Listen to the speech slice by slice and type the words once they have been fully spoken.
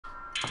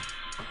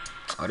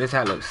Oh, this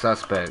hat looks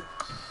suspect.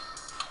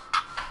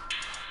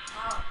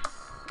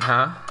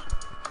 Huh?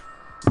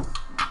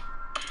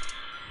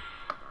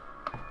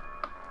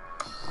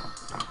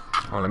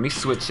 Oh, let me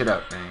switch it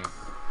up, man.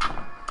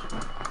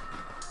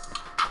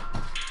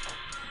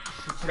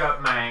 Switch it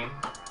up, man.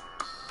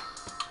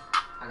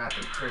 I got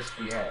the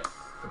crispy hat.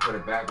 To put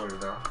it backwards,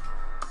 though.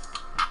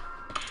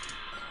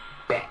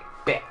 Back.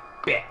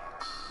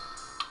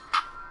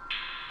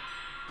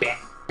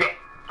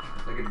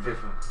 Look at the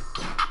difference.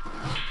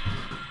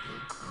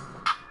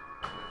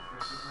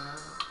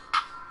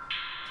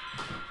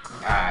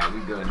 Alright, we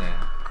good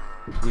now.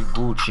 We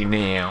Gucci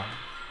now.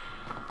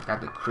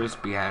 Got the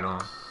crispy hat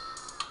on.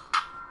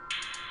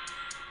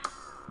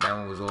 That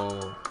one was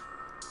all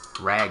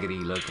raggedy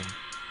looking.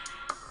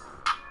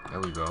 There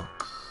we go.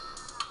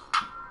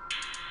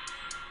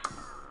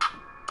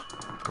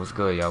 What's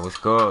good, y'all? What's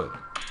good?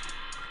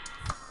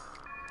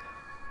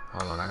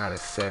 Hold on, I gotta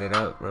set it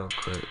up real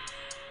quick.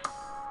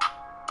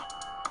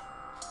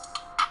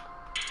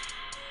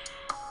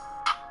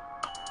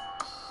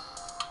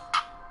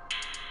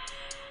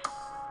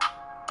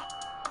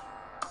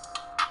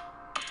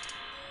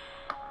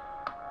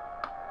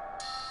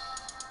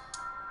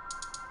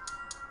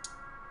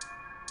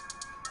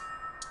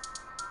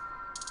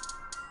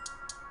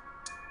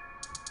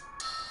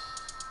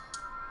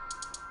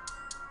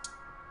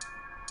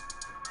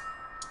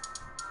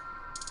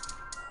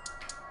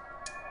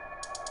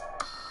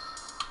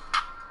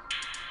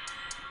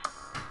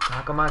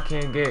 How come I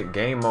can't get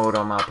game mode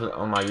on my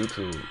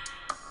YouTube?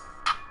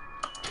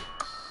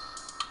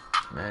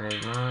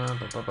 Manage,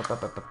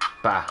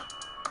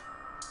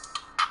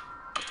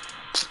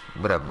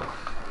 whatever.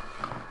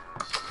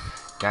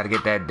 Gotta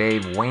get that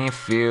Dave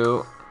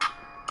Winfield.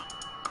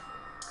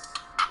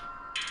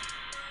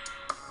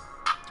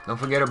 Don't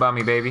forget about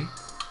me, baby.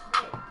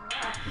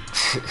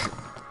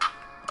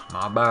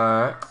 My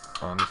bad.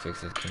 Oh, let me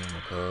fix this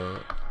camera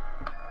code.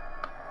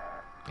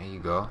 There you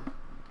go.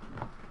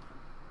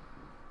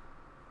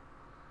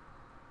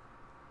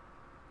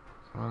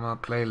 On my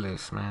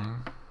playlist,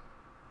 man.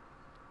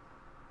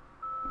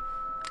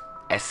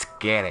 Let's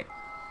get it.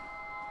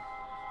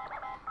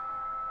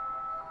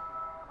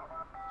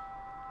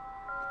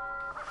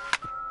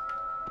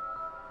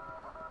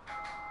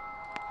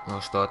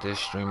 We'll start this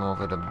stream off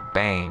with a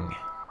bang.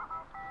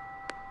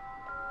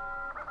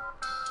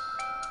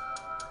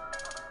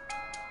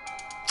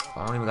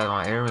 I don't even got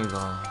my earrings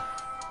on.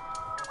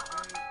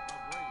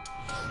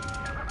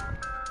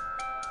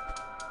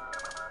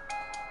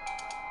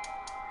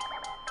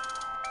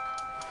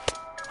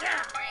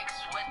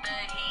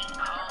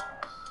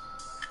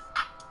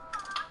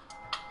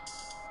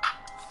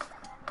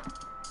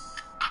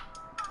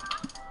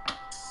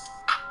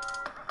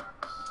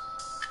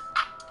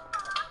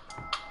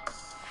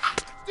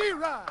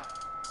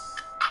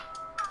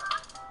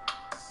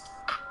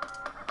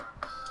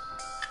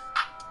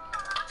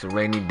 It's a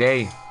rainy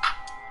day.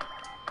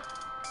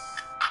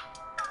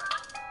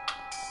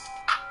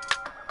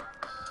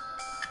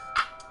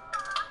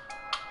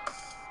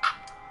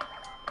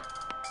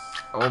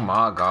 Oh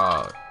my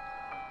God.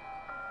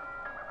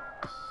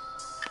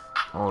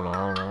 Hold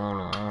on.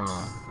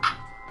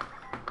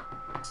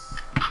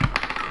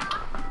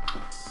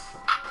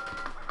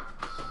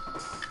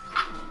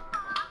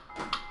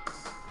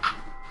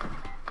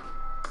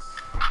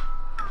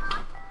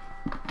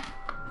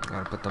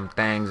 Gotta put them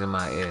things in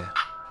my ear.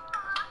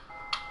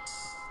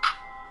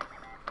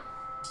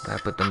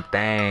 Gotta put them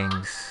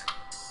things.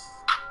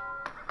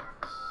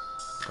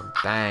 Them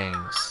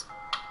things.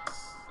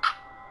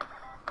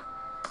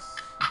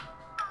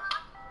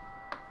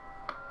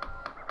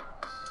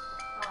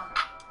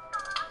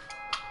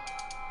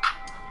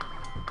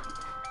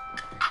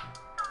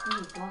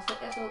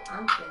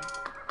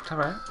 It's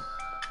alright.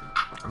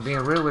 I'm being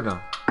real with them.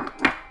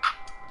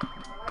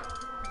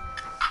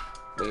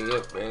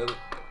 Real.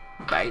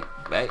 Bite.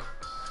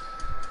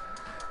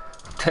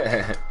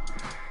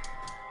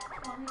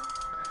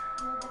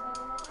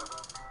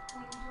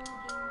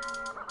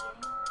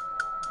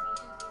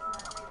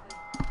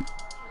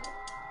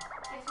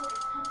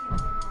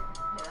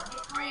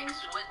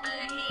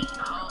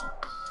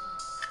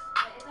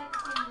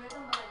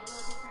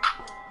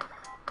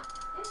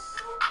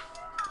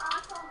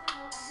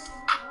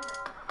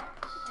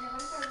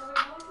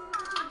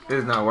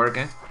 This is not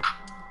working.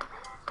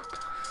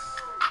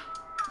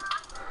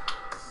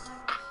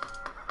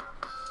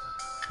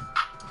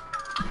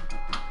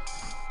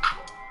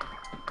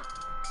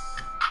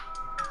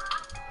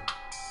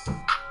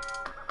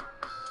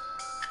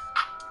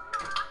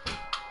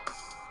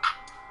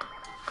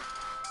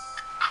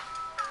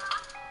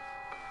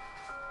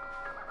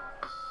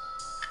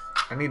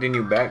 I need a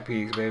new back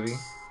piece, baby.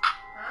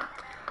 Huh?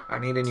 I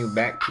need a new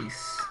back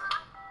piece.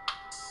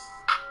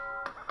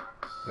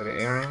 Got an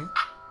earring?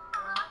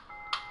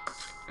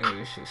 Hey,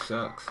 this shit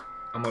sucks.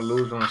 I'm gonna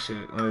lose one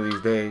of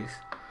these days.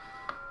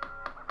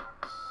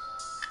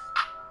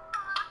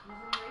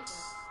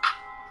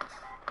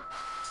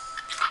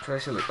 So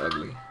that shit look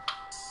ugly.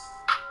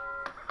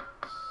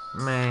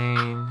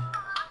 Man.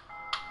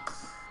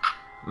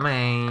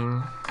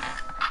 Man.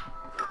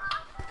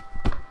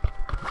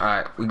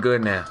 Alright, we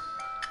good now.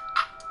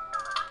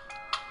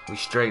 We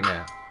straight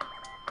now.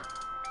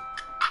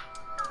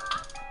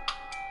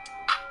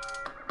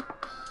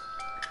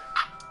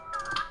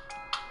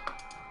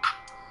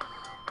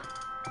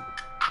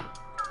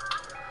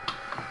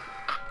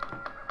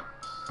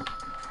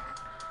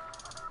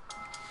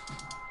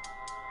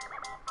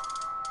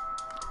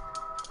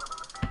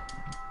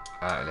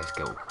 Alright, let's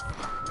go.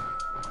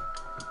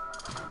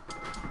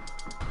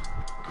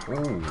 Ooh,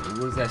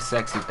 who's that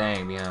sexy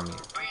thing behind me?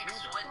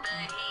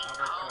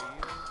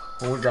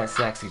 Who's that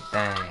sexy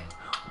thing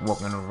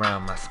walking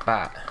around my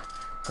spot?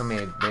 Come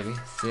here, baby.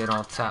 Sit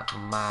on top of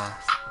my...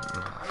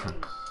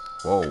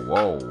 Whoa,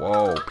 whoa,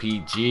 whoa.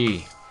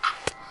 PG.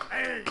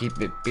 Hey.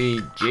 Keep it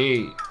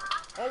PG.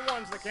 All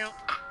one's the count.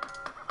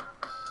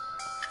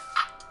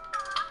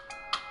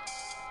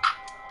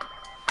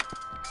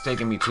 It's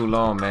taking me too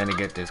long, man, to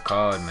get this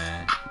card,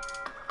 man.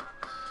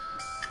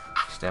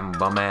 It's them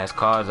bum-ass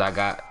cards I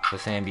got for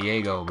San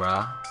Diego,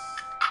 bruh.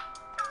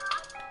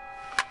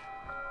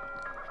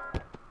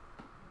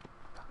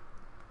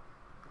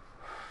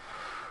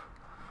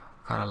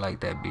 Kinda like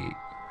that beat.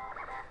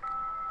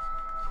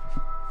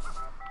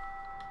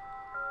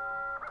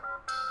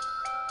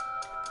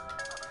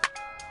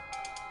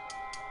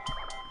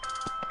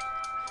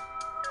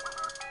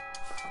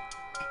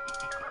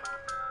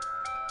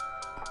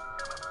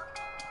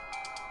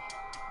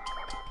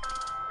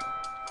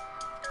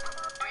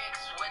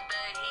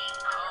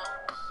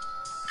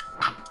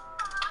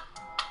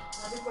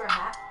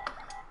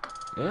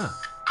 Yeah.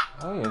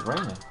 Oh yeah, it's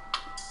raining.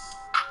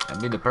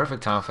 That'd be the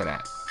perfect time for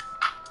that.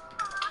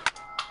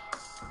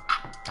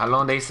 How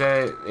long they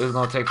said it was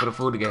gonna take for the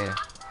food to get here?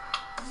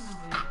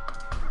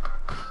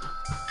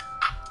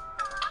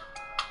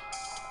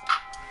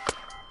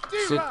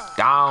 Sit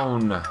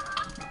down. Now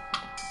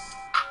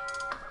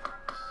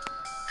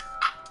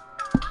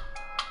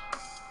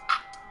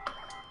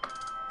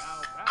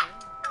batting,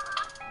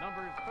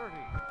 number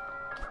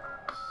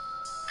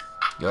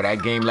 30. Yo,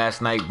 that game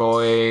last night,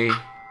 boy.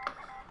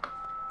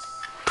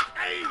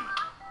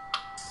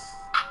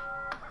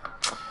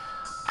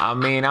 I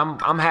mean,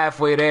 I'm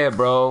halfway there,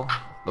 bro.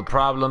 The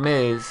problem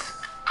is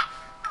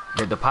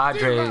that the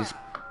Padres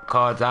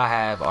cards I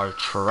have are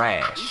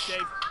trash.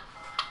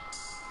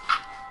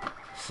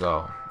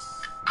 So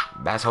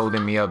that's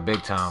holding me up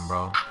big time,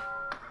 bro.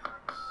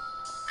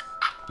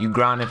 You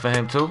grinding for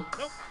him too?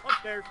 Nope,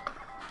 upstairs.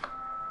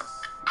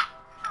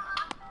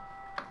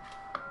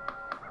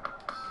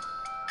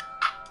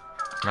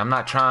 And I'm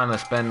not trying to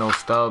spend no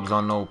stubs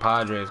on no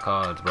Padres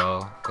cards,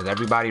 bro. Because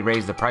everybody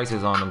raised the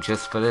prices on them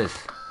just for this.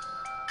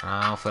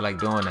 I don't feel like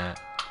doing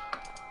that.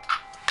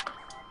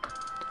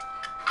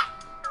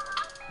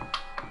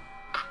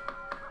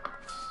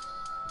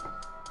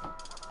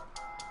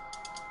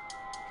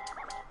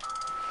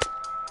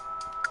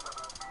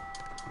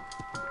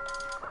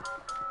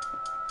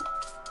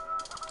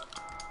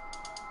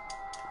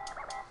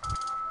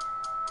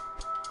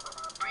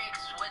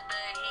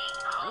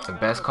 The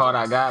best card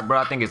I got, bro,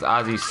 I think it's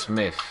Ozzie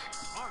Smith.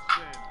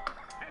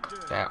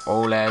 That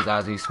old ass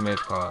Ozzie Smith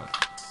card.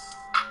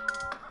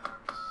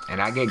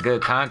 And I get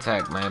good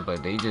contact, man,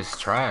 but they just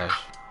trash.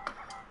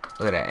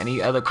 Look at that.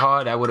 Any other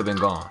card, that would have been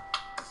gone.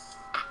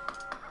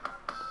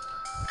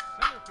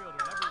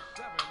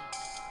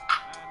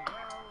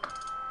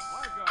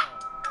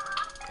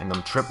 And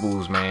them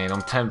triples, man.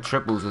 Them 10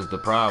 triples is the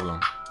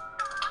problem.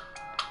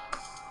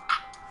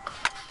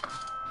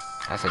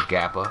 That's a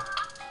gapper.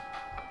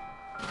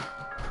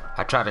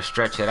 I try to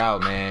stretch it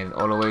out, man,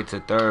 all the way to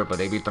third, but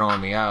they be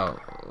throwing me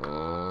out.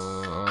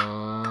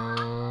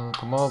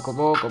 Come on, come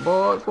on, come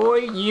on, boy,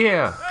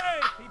 yeah.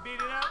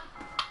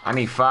 I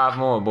need 5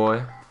 more,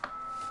 boy.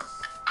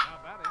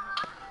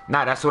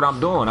 Nah, that's what I'm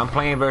doing. I'm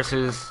playing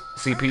versus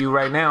CPU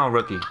right now,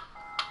 rookie.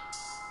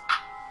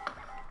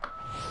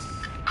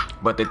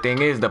 But the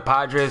thing is, the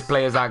Padres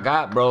players I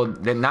got, bro,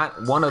 they're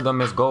not one of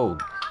them is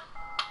gold.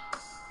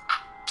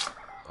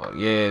 Oh,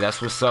 yeah,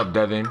 that's what's up,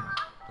 Devin.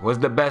 What's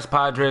the best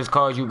Padres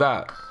card you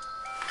got?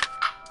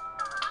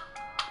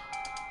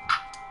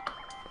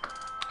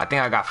 I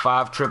think I got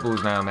 5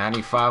 triples now, man. I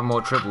need 5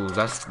 more triples.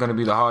 That's gonna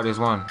be the hardest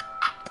one.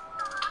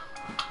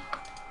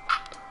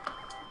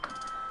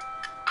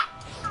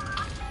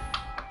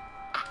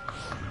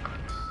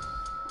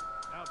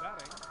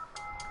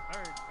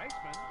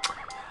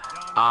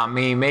 I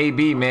mean,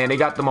 maybe, man. They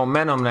got the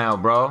momentum now,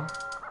 bro.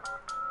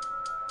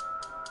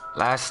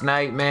 Last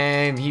night,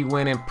 man, he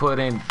went and put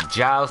in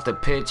Giles to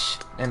pitch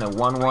in a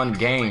 1-1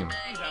 game.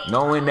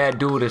 Knowing that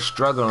dude is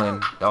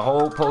struggling, the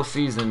whole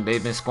postseason,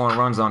 they've been scoring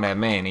runs on that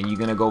man. And you're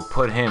going to go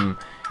put him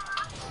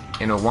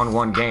in a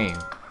 1-1 game.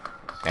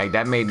 Like,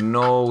 that made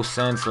no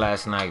sense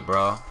last night,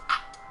 bro.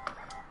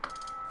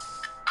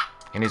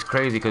 And it's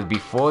crazy because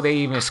before they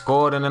even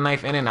scored in the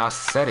 9th inning, I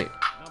said it.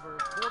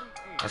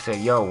 I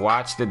said, yo,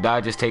 watch the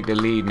Dodgers take the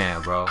lead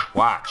now, bro.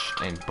 Watch.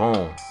 And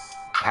boom.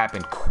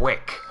 Happened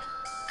quick.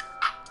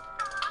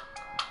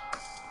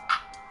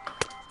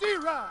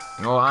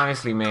 No,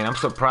 honestly, man, I'm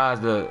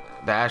surprised the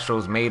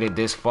Astros made it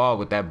this far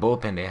with that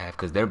bullpen they have,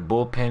 because their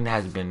bullpen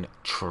has been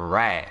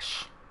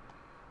trash.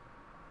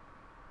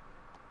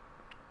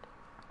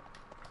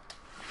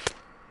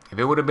 If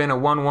it would have been a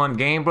 1-1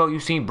 game, bro, you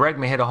seen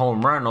Bregman hit a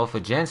home run off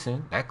of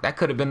Jensen. That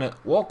could have been a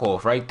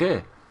walk-off right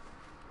there.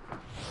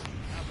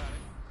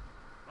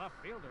 Left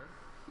fielder.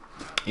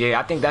 Yeah,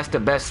 I think that's the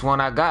best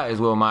one I got is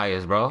Will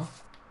Myers, bro.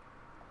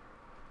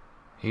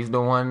 He's the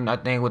one, I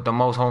think, with the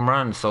most home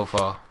runs so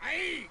far.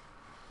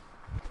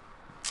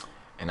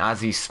 And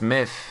Ozzie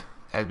Smith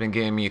has been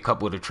getting me a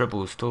couple of the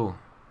triples, too.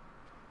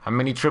 How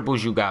many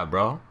triples you got,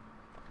 bro?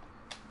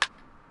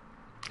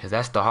 Because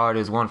that's the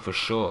hardest one for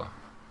sure.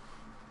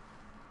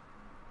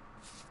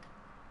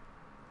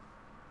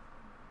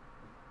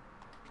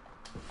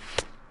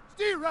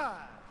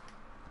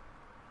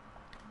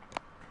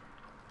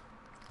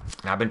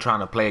 And I've been trying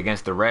to play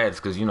against the Reds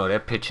because, you know, their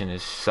pitching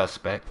is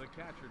suspect. The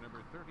catcher,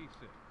 number 36,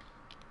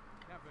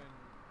 Kevin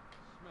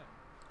Smith.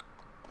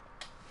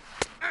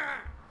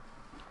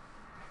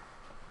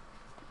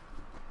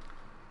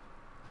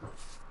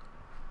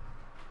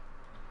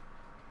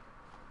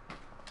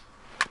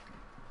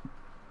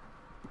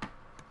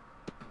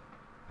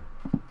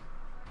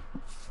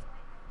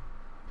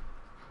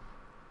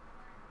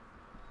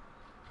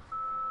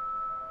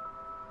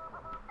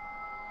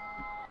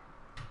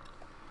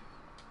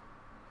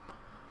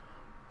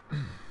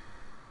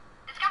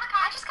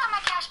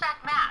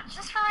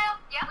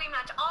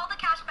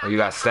 Oh, you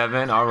got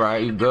 7? All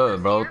right, you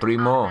good, bro. 3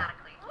 more.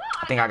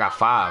 I think I got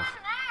 5.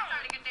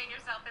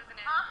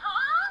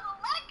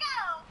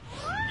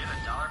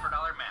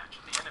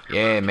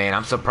 Yeah, man,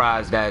 I'm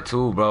surprised that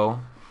too, bro.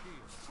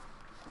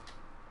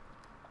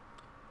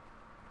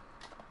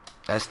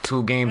 That's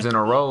 2 games in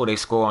a row they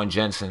score on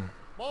Jensen.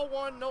 Ball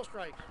 1, no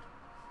strike.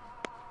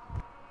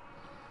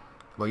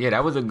 But yeah,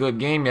 that was a good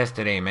game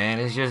yesterday, man.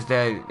 It's just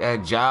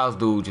that Giles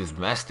dude just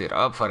messed it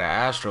up for the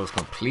Astros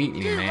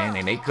completely, man.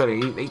 And they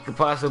could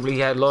possibly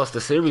have lost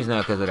the series now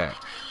because of that.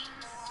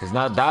 Because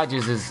now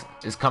Dodgers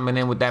is coming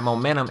in with that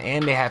momentum,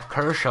 and they have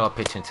Kershaw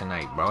pitching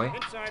tonight, bro.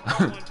 Inside,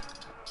 ball 1.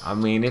 I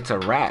mean, it's a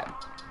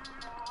wrap.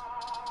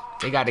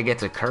 They got to get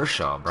to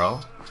Kershaw,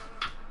 bro.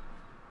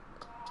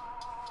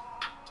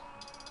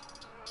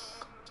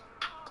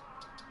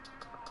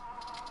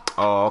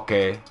 Oh,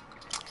 okay.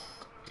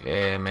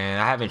 Yeah, man,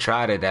 I haven't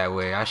tried it that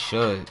way. I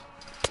should.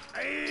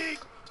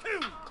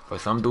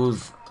 But some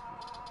dudes,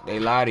 they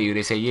lie to you.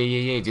 They say,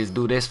 yeah, just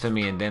do this for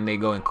me, and then they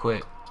go and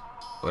quit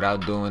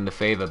without doing the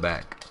favor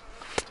back.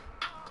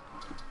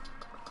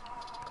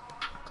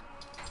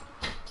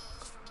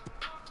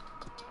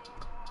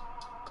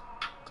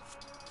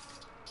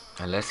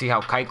 And let's see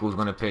how Keiku's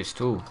gonna pitch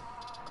too. Leading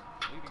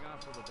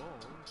off for the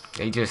Bulls,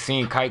 They just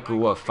seen Kaiku,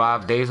 what,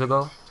 5 days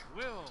ago?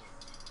 Will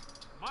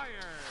Myers.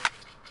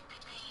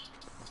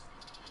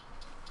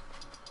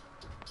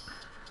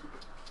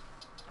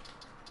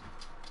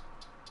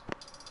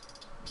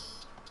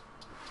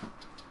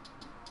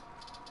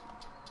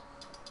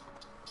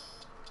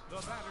 The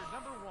batter,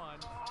 number 1,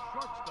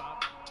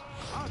 shortstop,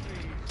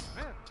 Ozzie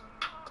Smith.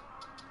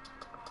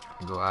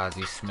 Go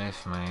Ozzie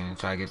Smith, man.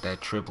 Try to get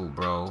that triple,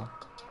 bro.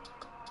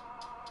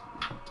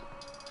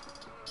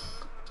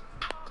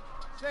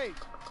 Safe.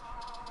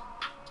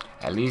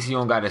 At least you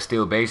don't gotta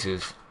steal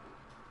bases.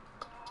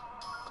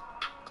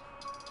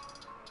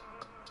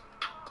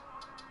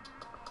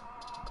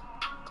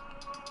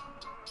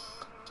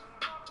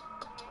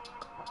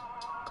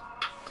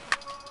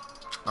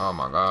 Oh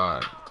my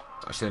god.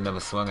 I should have never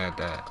swung at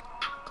that.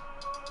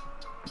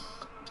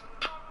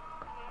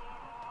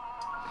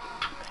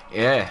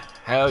 Yeah,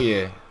 hell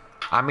yeah.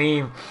 I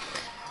mean,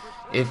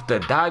 if the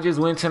Dodgers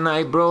win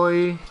tonight,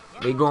 bro,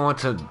 they going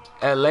to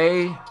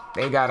LA,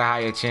 they got a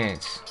higher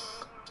chance.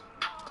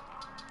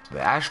 The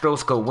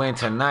Astros could win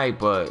tonight,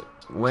 but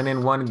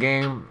winning 1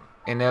 game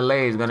in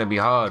LA is gonna be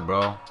hard,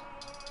 bro.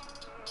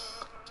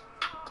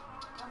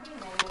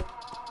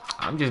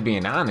 I'm just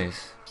being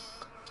honest.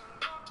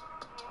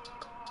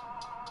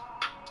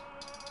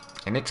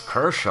 And it's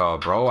Kershaw,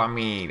 bro. I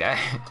mean, that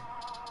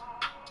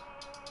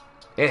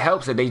it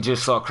helps that they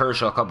just saw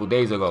Kershaw a couple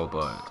days ago,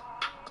 but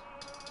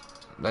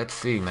let's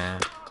see,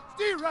 man.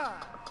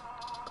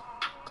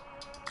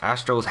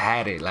 Astros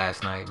had it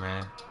last night,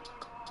 man.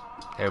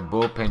 Their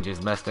bullpen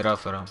just messed it up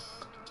for them.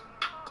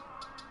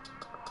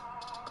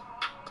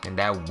 And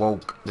that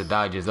woke the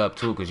Dodgers up,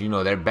 too, because, you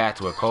know, their bats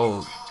were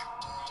cold.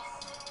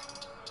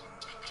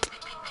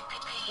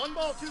 1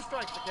 ball, 2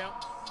 strikes to count.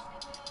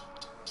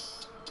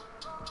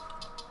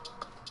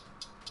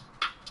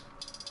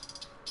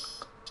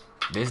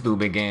 This dude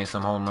been getting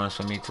some home runs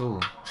for me,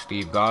 too.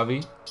 Steve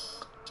Garvey.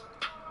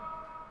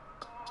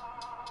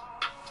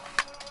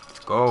 Let's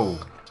go.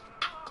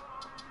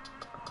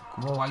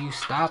 Come on, why you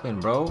stopping,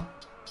 bro?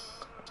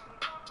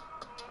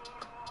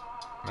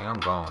 Man,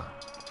 I'm going.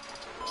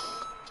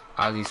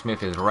 Ozzie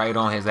Smith is right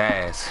on his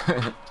ass.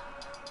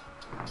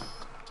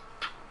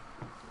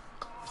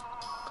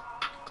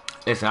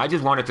 Listen, I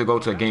just wanted to go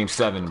to a game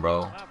 7,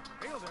 bro. Left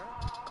fielder.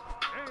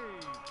 Hey.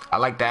 I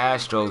like the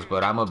Astros,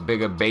 but I'm a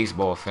bigger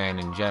baseball fan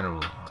in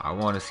general. I I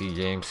want to see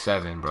Game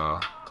 7, bro.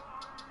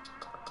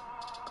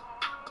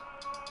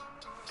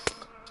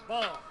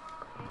 Ball.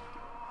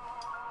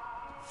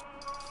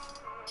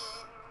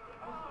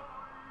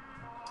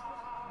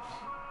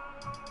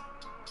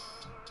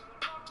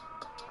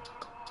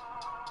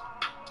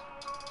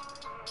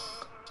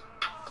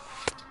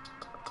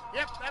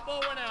 Yep, that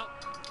ball went out.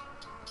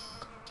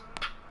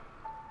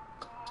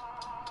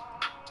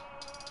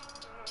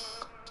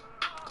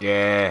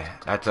 Yeah,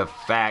 that's a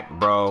fact,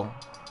 bro.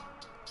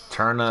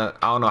 Turner,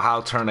 I don't know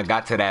how Turner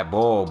got to that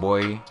ball,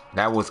 boy.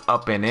 That was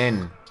up and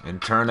in, and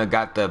Turner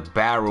got the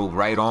barrel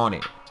right on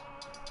it.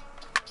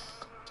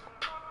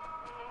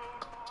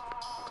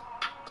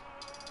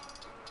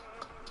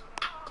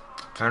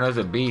 Turner's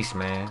a beast,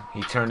 man.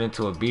 He turned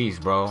into a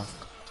beast, bro.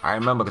 I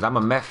remember, because I'm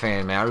a Met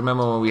fan, man. I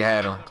remember when we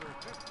had him. Number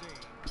 15,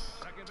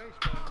 second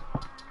baseman,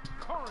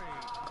 Corey.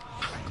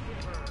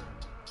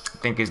 I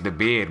think it's the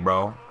beard,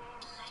 bro.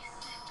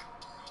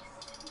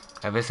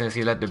 Ever since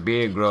he let the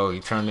beard grow,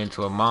 he turned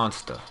into a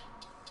monster.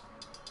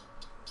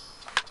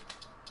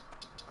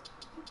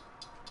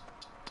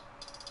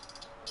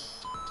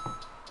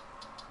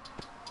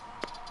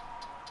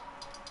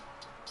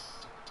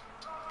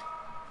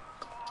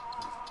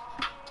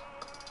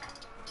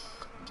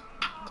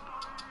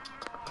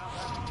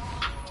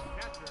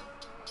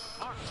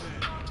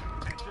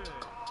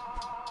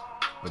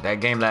 But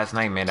that game last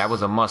night, man, that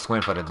was a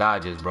must-win for the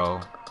Dodgers,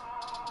 bro.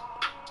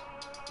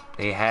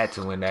 They had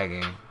to win that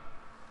game.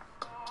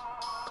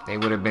 They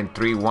would have been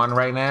 3-1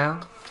 right now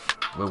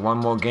with one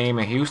more game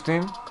in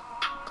Houston.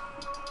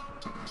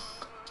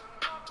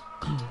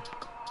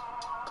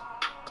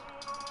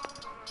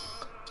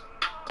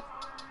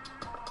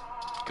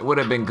 It would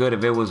have been good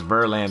if it was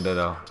Verlander,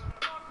 though.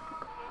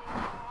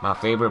 My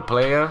favorite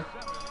player,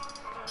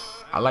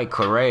 I like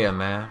Correa,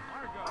 man.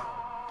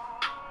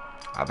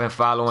 I've been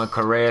following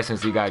Correa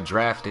since he got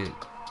drafted.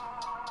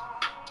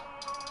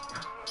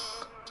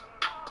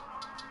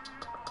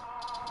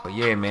 But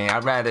yeah, man,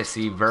 I'd rather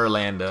see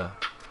Verlander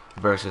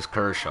versus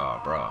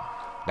Kershaw, bro.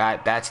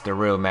 That's the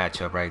real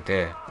matchup right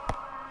there.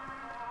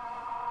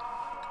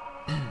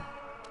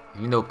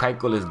 You know,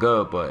 Keuchel is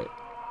good, but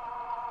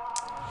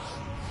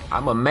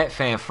I'm a Met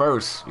fan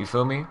first. You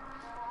feel me?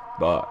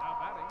 But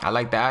I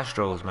like the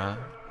Astros, man.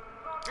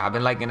 I've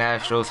been liking the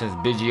Astros since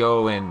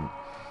Biggio and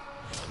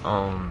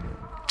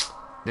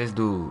this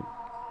dude.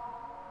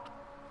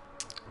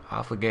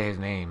 I forget his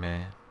name,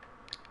 man.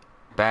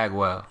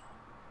 Bagwell.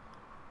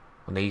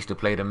 When they used to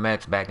play the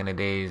Mets back in the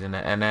days in the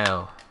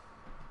NL.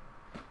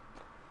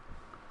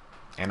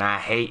 And I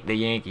hate the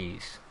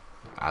Yankees.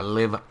 I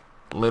live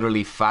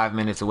literally 5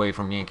 minutes away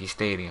from Yankee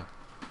Stadium.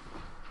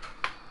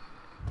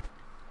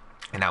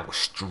 And I was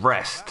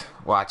stressed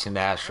watching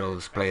the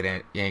Astros play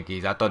the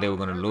Yankees. I thought they were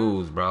going to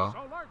lose, bro.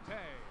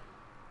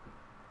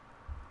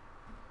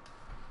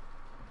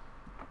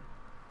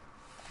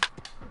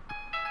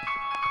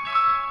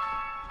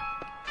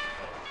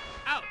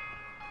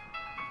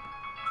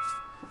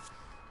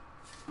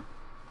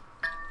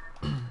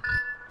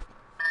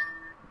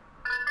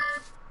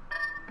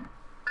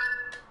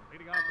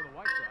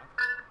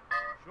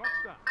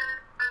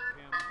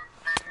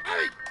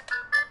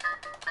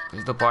 This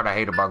is the part I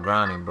hate about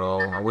grinding, bro.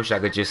 I wish I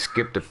could just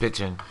skip the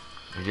pitching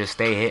and just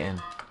stay hitting.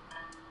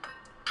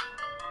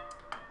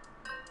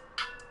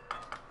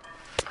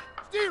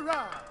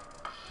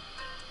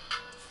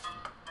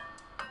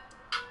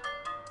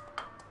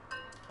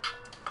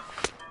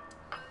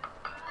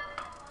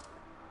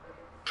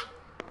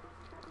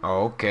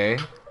 Oh, okay.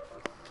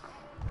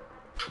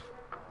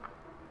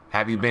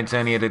 Have you been to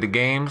any of the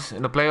games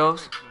in the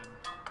playoffs?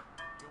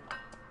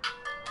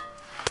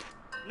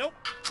 Nope.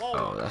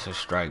 Oh, that's a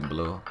strike,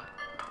 Blue.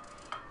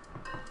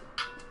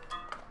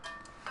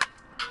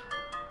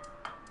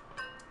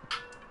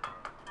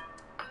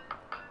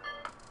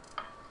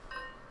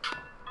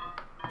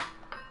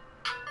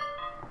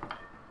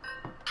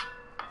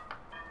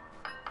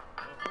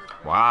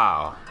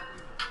 Wow.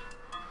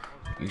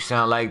 You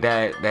sound like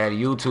that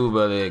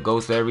YouTuber that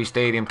goes to every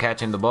stadium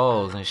catching the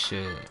balls and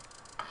shit.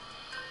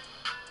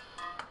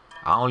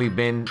 I only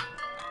been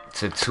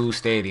to 2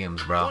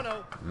 stadiums,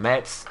 bro.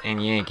 Mets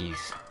and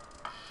Yankees.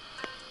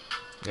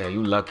 Yeah,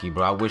 you lucky,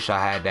 bro. I wish I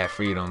had that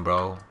freedom,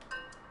 bro.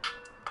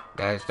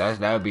 That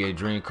would be a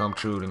dream come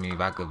true to me if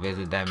I could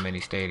visit that many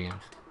stadiums.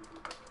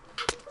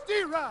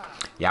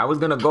 Yeah, I was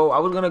gonna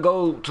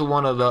go to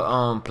one of the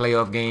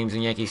playoff games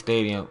in Yankee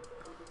Stadium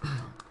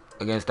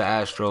against the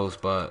Astros,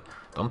 but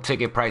them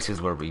ticket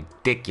prices were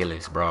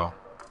ridiculous, bro.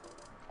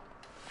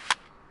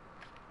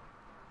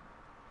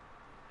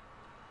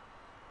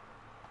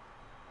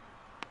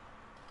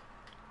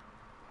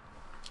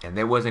 And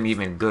there wasn't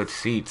even good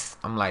seats.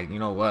 I'm like, you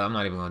know what? I'm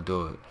not even gonna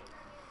do it.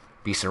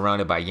 Be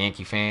surrounded by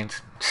Yankee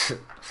fans.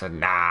 So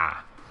nah.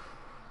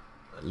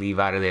 Leave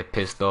out of there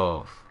pissed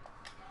off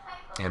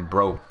and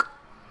broke.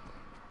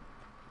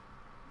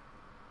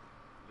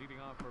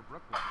 Leading off for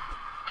Brooklyn.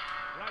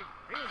 Right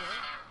fielder,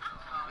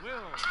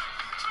 Will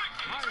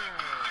Myers.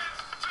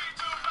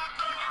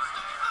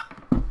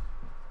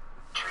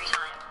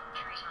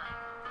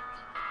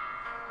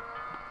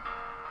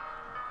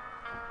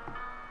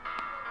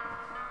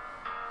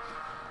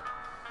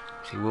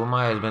 See, Will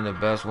Myers has been the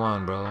best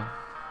one, bro. The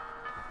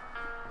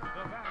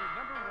batter,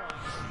 number one,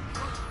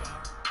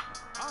 shortstop,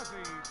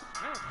 Ozzie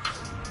Smith.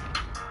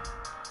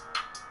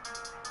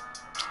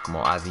 Come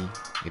on, Ozzy.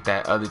 Get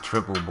that other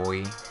triple,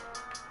 boy.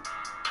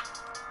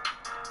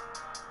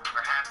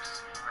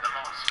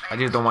 I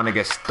just don't want to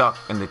get stuck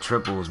in the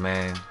triples,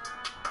 man. Now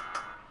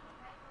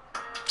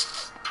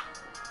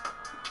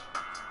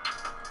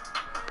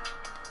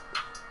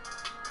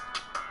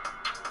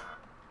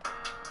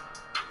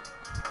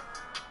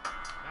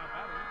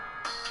batting,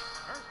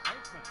 first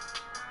baseman,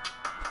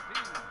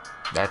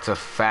 Steve. That's a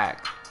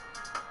fact.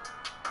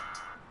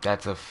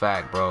 That's a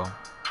fact, bro.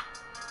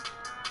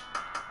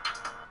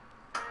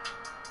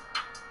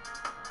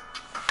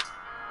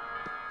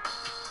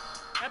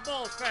 That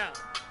ball's foul.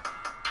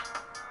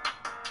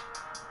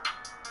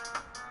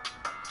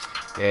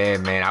 Yeah,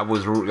 man. I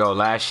was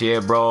last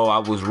year, bro. I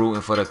was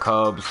rooting for the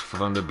Cubs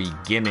from the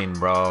beginning,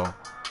 bro.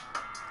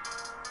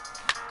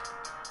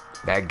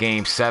 That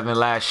game 7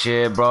 last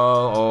year,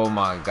 bro. Oh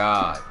my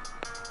God.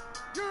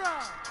 You're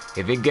out.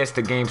 If it gets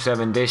to game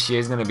 7 this year,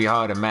 it's gonna be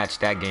hard to match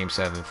that game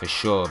 7 for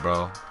sure,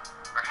 bro.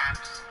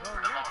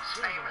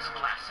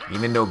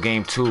 Even though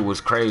game 2 was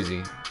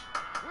crazy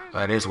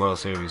by this World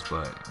Series,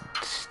 but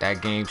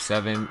that game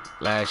 7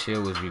 last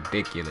year was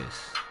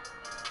ridiculous.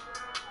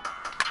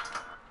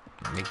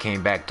 They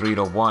came back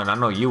 3-1. I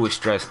know you was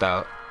stressed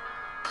out.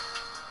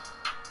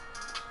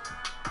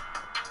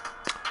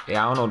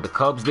 Yeah, I don't know. The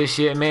Cubs this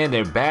year, man,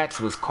 their bats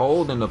was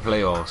cold in the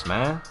playoffs,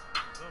 man.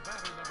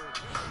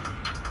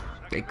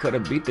 They could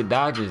have beat the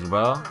Dodgers,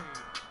 bro.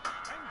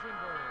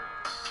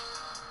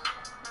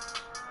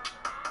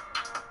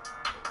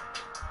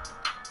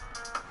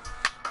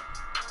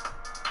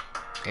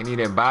 They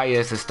needed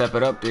Baez to step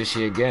it up this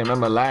year again.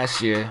 Remember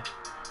last year,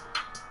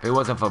 if it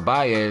wasn't for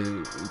Baez,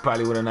 we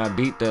probably would have not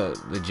beat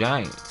the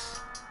Giants.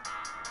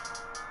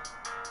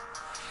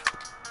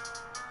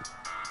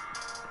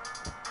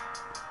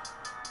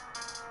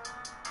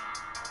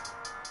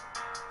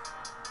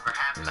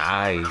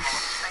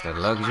 Nice. The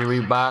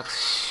luxury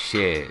box.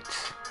 Shit.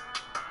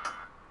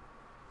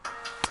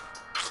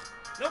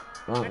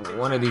 Nope.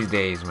 One of these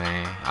days,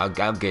 man. I'll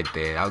get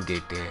there. I'll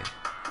get there.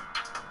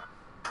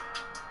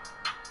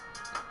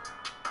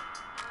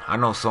 I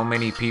know so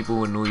many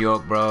people in New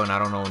York, bro, and I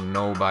don't know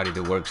nobody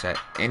that works at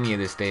any of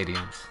the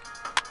stadiums.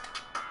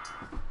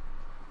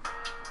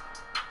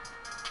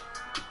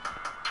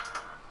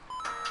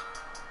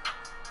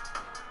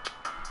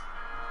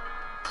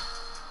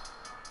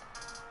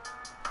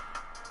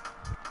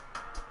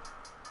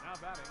 Now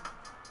batting,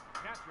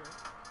 catcher,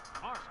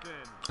 Austin.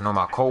 I know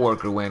my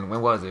coworker when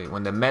was it?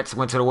 When the Mets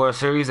went to the World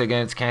Series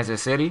against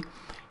Kansas City,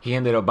 he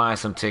ended up buying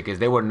some tickets.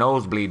 They were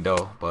nosebleed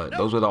though, but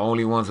those were the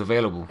only ones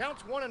available.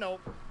 Counts 1-0.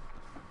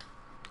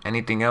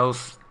 Anything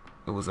else,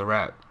 it was a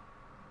wrap.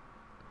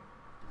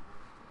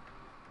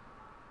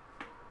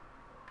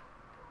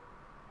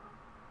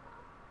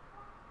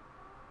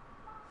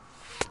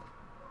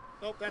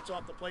 Nope, that's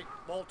off the plate.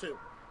 Ball 2.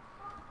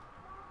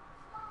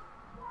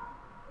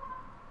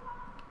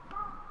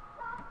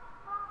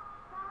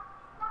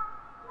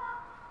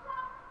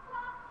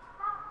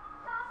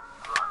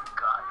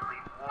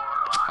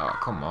 Oh,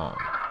 come on.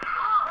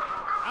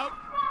 Out.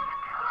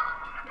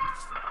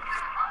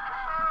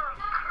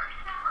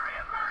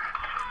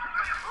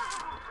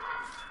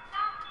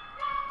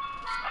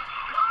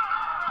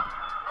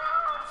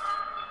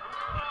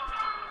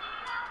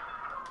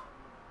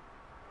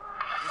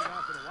 Leading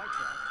off for the White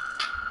Sox,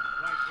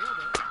 right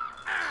fielder,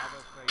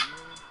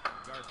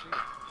 Garcia.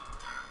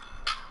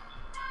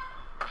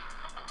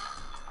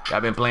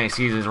 Y'all been playing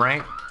Seasons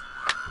Rank?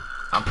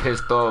 I'm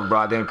pissed off, bro.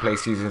 I didn't play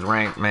Seasons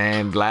Rank,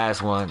 man.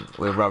 Last one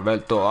with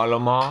Roberto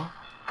Alomar.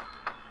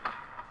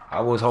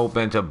 I was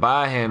hoping to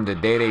buy him the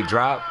day they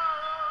dropped,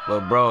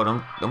 but bro,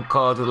 them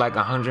cards was like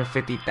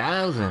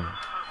 150,000.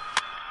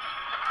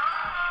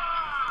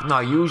 No,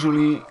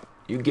 usually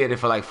you get it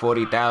for like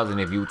 40,000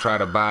 if you try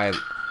to buy it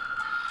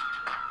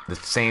the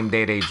same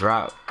day they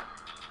drop.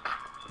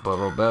 But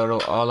Roberto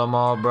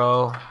Alomar,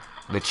 bro,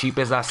 the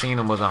cheapest I seen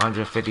him was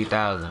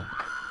 150,000.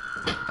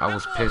 I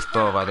was pissed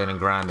off I didn't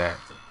grind that.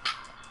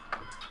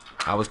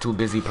 I was too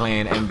busy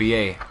playing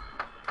NBA.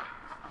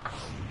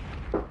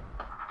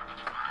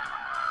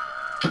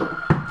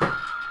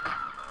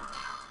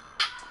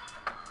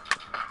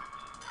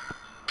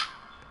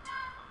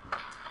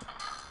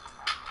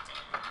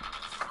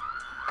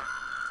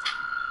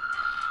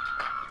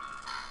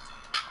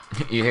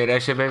 You hear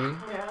that shit, baby?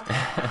 Yeah.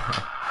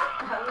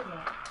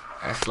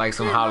 That's like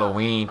some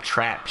Halloween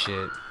trap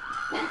shit.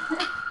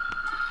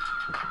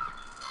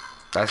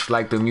 That's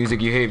like the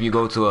music you hear if you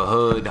go to a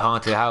hood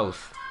haunted house.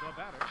 The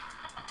batter,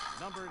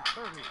 number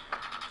 30.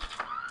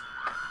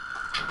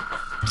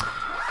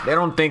 They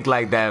don't think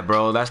like that,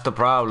 bro. That's the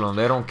problem.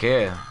 They don't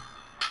care.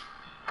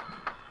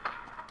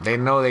 They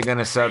know they're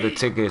gonna sell the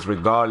tickets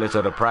regardless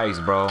of the price,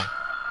 bro.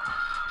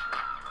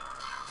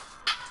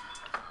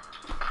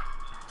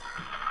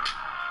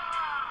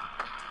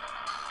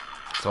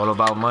 It's all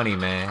about money,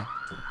 man.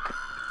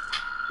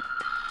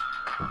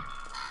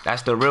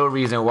 That's the real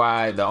reason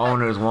why the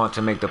owners want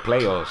to make the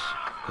playoffs.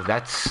 Because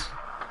that's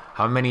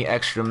how many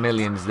extra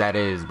millions that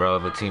is, bro,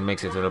 if a team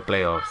makes it to the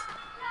playoffs.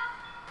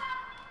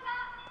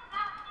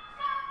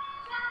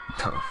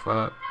 The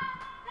fuck?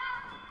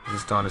 This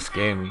is starting to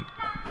scare me.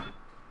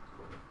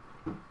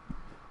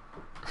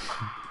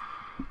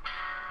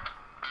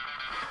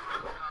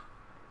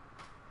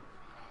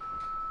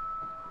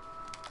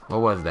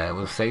 What was that?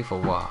 Was it safe or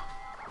what?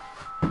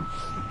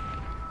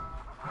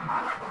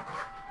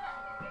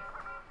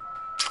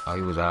 Oh,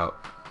 he was out.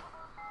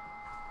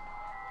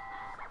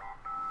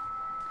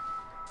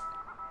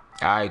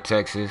 Alright,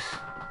 Texas.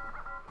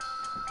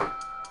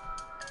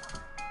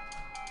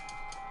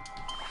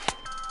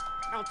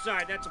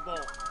 Outside, that's a ball.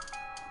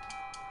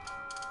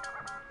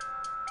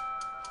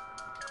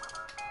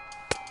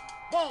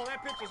 Ball,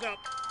 that pitch is up.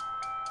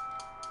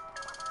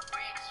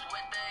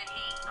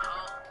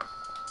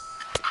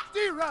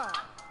 D-Rod.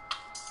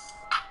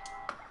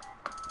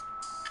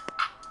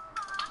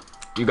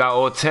 You got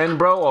all 10,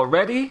 bro,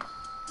 already?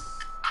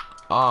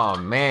 Oh,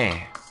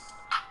 man.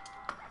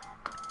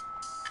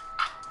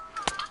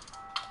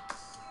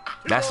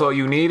 That's all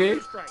you needed?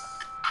 Two strikes.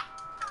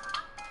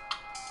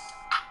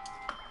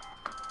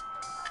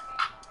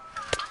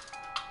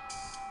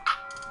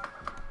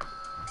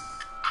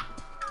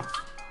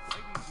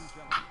 Ladies and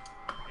gentlemen,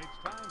 it's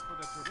time for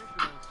the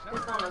traditional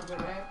It's not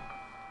looking right.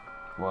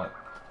 What?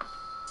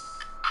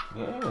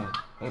 Yeah.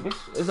 Hey,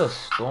 it's a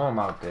storm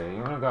out there.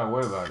 You don't gotta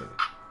worry about it.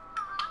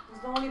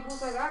 It's the only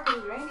boost I got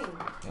because it's raining.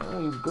 Yeah,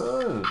 he's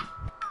good.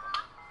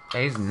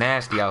 Hey, it's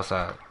nasty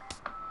outside.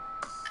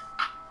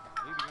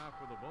 leading off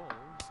for the Bulls.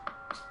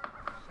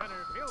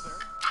 Center fielder.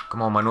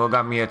 Come on, Manu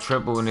got me a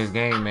triple in this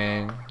game,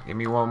 man. Give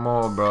me one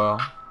more, bro.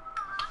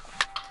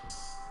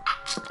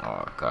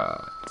 Oh,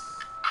 God.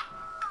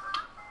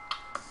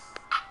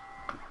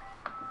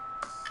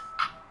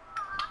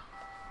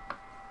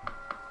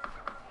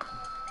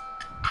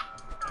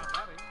 Now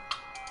batting,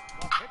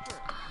 the pitcher,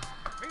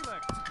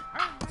 Felix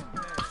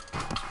Hernandez.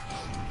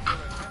 Your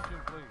attention,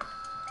 please.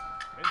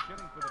 Pinch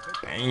hitting for the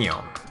pitcher.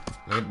 Damn.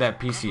 Look at that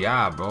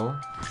PCI, bro.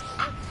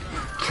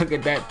 Look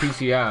at that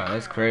PCI.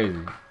 That's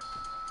crazy.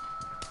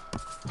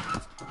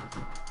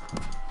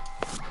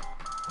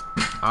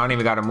 I don't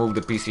even gotta move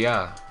the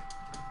PCI.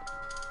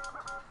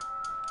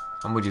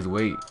 I'm gonna just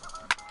wait.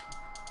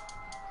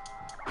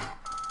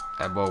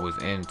 That ball was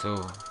in too.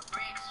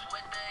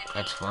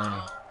 That's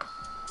funny.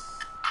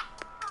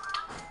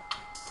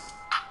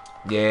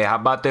 Yeah, how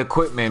about the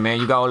equipment, man?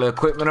 You got all the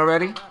equipment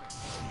already? Third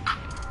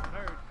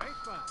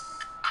baseman,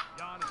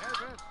 Jan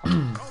Hervis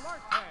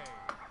Solarte.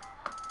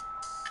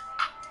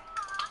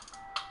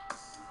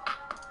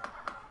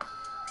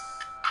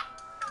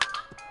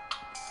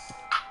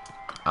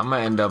 I'm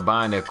gonna end up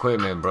buying the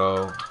equipment,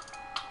 bro.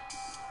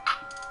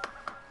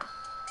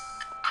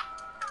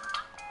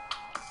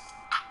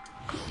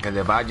 Cause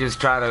if I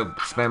just try to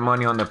spend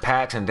money on the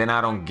patch and then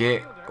I don't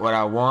get what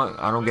I want,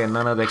 I don't get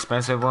none of the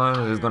expensive ones,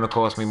 it's gonna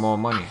cost me more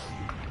money.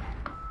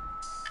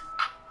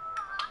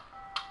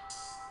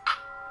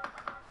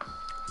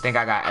 I think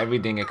I got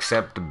everything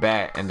except the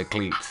bat and the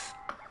cleats.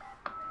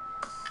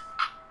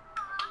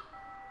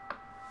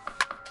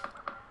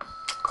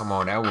 Come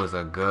on, that was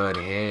a good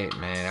hit,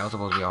 man. That was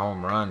supposed to be a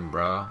home run,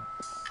 bro.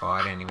 Oh,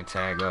 I didn't even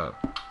tag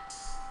up.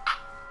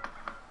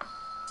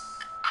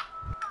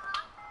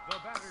 The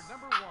batter,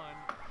 number one,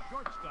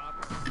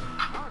 shortstop,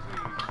 Ozzie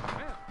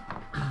Smith.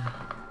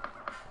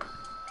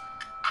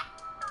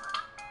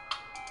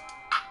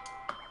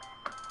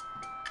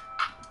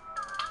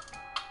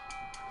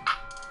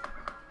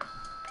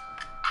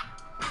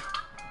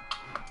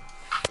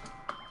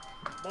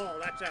 Ball,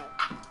 that's out.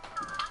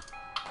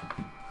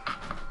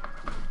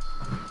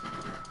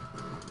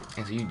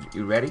 And so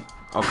you ready?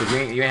 Oh, cause you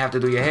ain't have to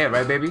do your hair,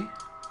 right, baby?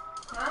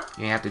 Huh?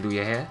 You ain't have to do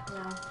your hair.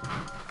 No. I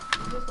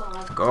just don't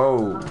like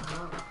Go. it.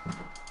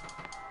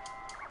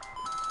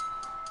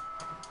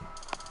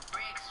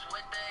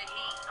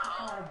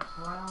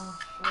 Brown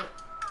shit.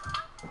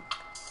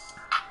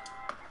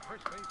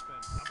 First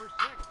baseman, number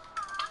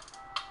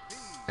 6.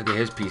 Look at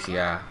his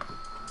PCI.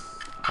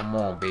 Come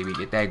on, baby.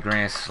 Get that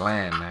grand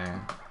slam,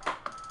 man.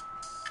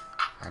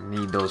 I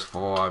need those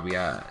 4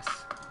 RBIs.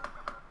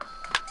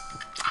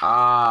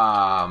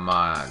 Ah,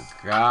 my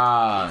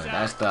God.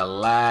 That's the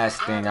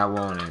last thing I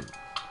wanted.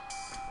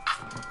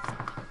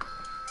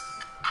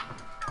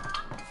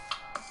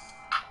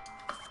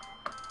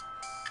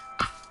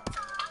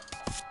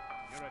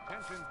 Your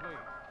attention,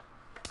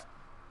 please.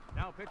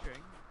 Now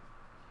pitching,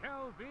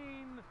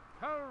 Kelvin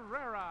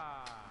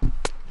Herrera.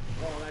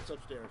 Ball, that's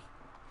upstairs.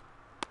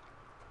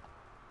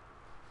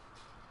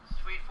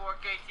 Sweet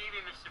 4K TV,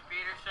 Mr.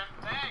 Peterson.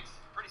 Thanks.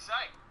 Pretty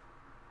sight.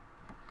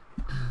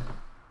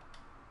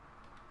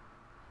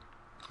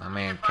 My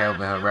man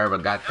Kelvin Herrera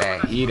got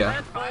that heater.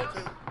 That's ball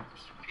two.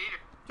 Mr. Peter.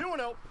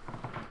 2-0.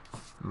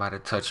 About to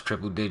touch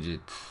triple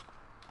digits.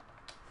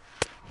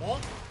 Ball.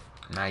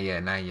 Not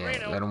yet, not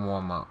yet. Let him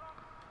warm up.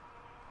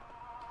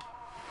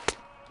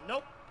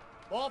 Nope.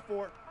 Ball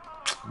 4.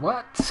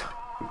 What?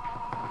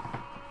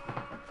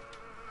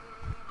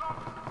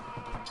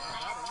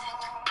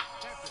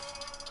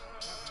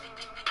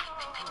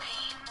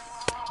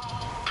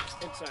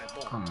 outside.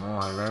 Ball. Come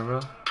on,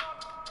 Herrera.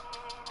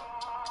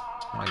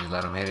 I just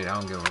let him hit it. I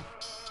don't give a.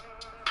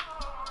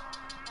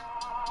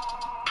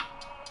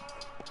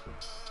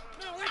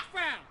 No, that's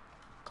foul.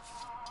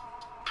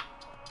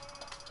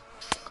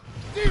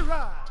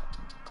 D-Rod.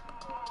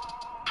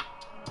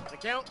 The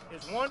count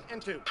is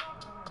 1-2.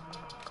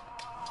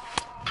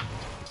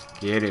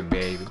 Get it,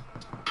 baby.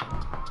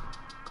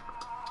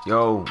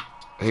 Yo,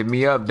 hit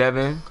me up,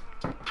 Devin.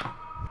 Your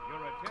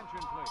attention,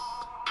 please.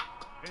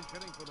 Pinch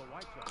hitting for the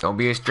White Sox. Don't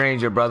be a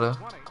stranger, brother.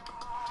 20.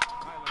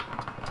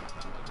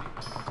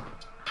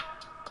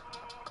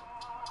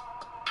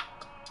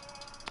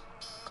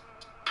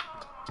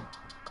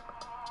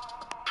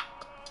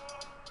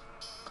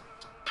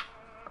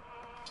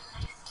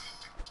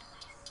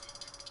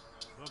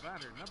 The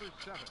batter, number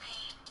 7.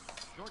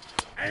 Short.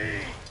 Tim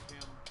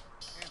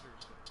Anderson.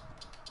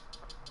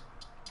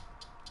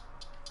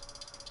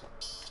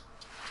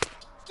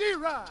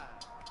 D-Rod.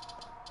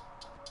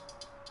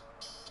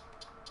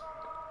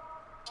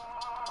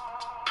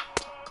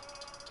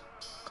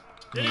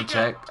 Let me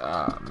check.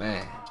 Oh,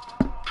 man.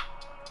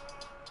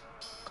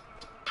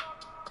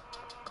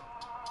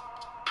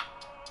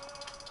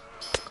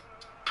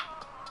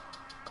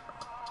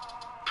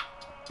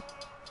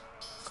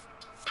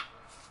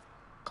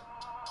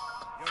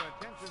 Your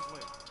attention,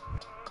 please.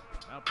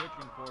 Now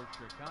pitching for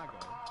Chicago,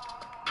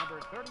 number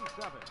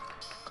 37.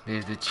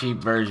 There's the cheap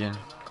version.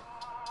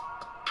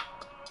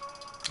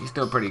 He's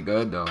still pretty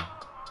good, though.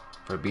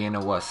 For being a,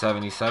 what,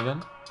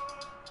 77?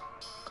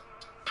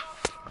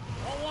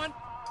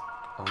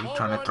 Oh, he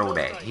trying to throw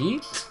that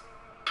heat?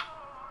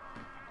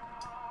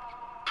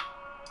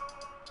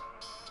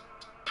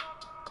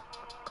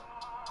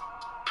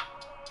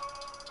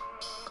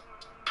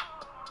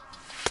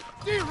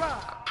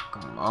 D-Rod.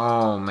 Come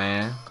on,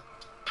 man.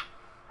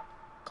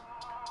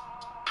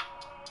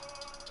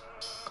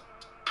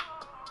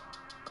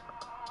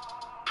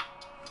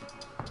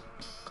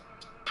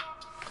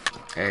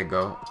 There you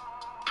go.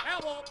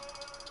 Elbow.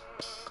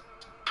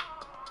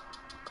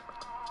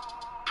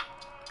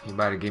 You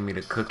about to give me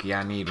the cookie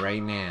I need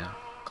right now.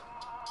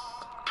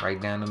 Right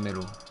down the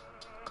middle.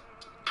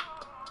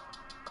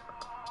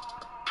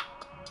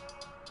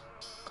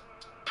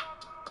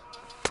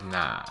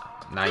 Nah,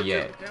 not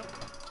yet. The count.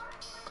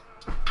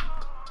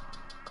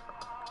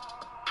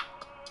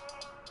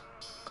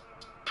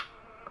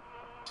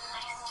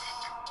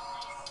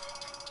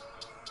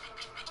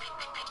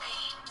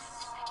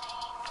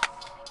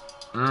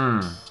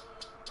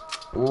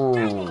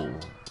 Ooh.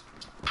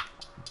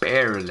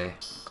 Barely.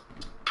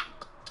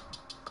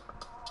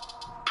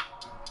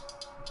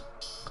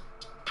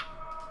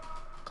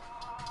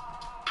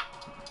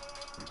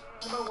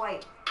 Number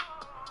white.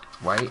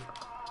 White.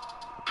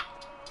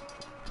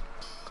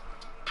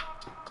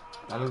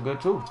 That looks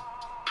good too.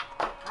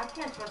 I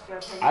can't trust your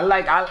opinion.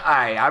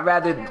 I'd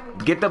rather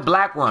get the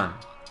black one.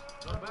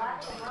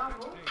 Black and brown,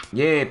 blue.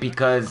 Yeah,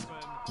 because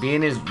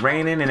being it's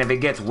raining and if it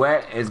gets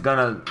wet, it's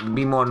gonna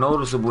be more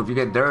noticeable if you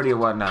get dirty or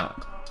whatnot.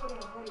 I'm putting a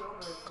hoodie over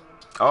it for you.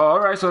 Oh,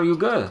 alright, so you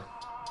good.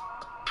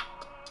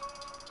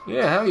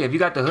 Yeah, hell yeah. If you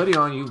got the hoodie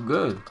on, you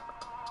good.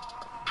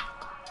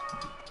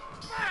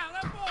 Foul.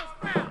 That ball's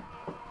foul.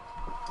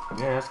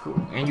 Yeah, that's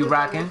cool. And you Put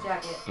rocking? this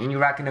jacket And you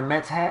rocking the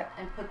Mets hat?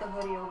 and put the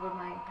hoodie over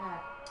my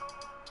hat.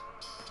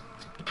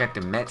 Got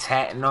the Mets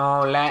hat and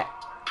all that.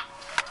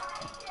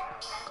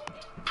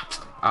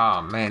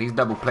 Oh man, these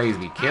double plays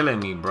be killing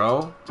me,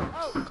 bro.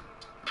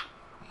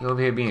 You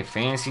over here being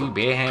fancy,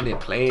 barehanded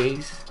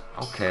plays.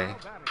 Okay.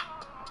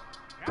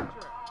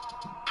 Catcher,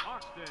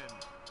 Austin.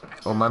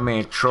 Oh, my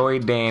man Troy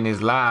Dan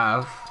is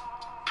live.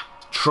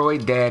 Troy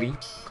Daddy.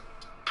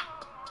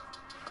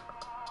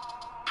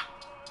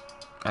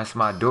 That's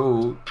my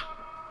dude.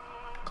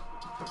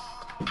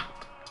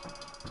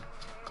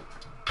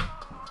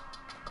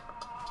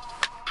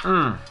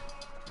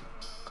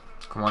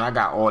 Come on, I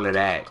got all of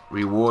that.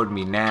 Reward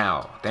me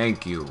now.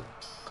 Thank you.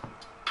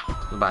 I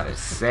was about to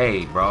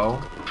say,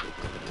 bro.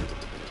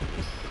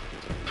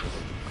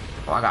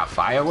 Oh, I got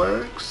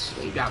fireworks?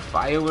 You got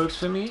fireworks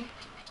for me?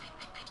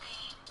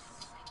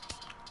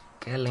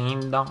 Que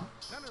lindo.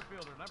 Center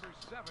fielder, number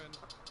 7,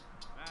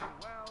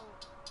 Manuel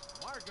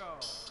Margot.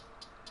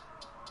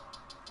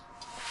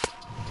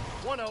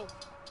 1-0.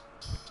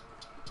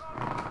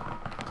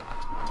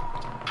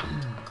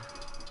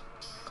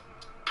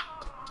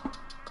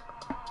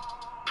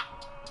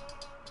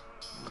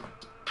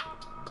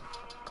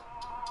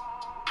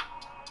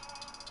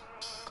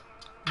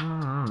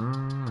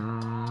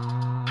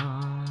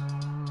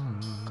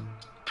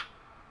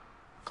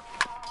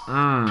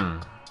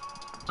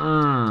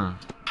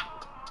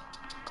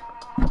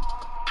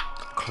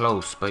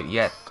 Close, but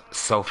yet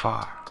so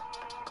far.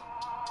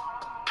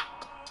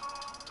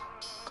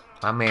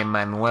 My man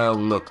Manuel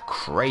look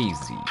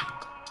crazy,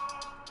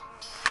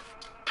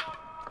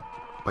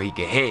 but he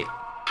can hit.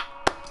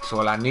 That's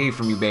all I need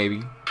from you,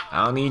 baby.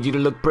 I don't need you to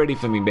look pretty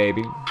for me,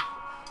 baby.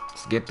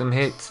 Just get them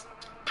hits.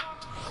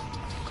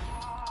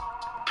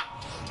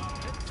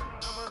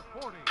 Number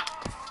 40.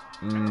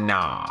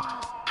 Nah.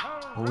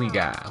 Who we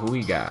got? Who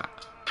we got?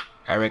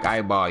 Eric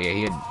Eyeball, yeah,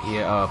 he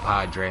a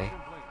Padre.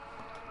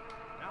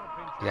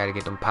 You gotta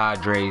get them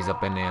Padres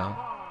up in there.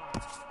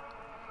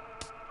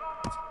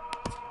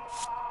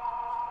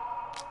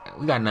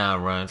 We got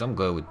 9 runs. I'm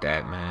good with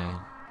that, man.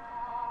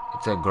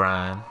 It's a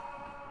grind.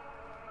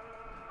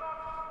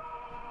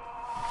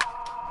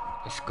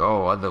 Let's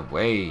go other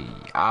way.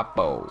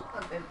 Oppo.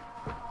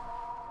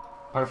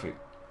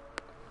 Perfect.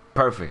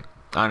 Perfect.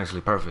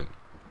 Honestly, perfect.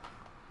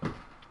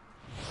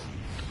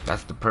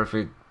 That's the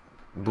perfect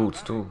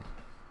boots, too.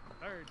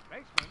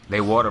 They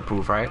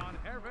waterproof, right?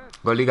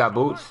 Gully got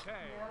boots? Yeah,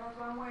 that's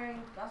what I'm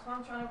wearing. That's why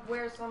I'm trying to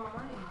wear some of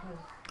mine.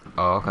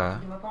 Oh, okay.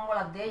 Yo me pongo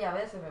las de ella a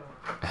veces,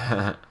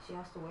 pero she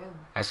has to wear them.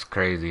 That's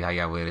crazy how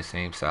y'all wear the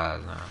same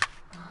size now.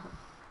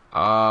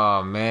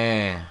 Oh,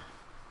 man.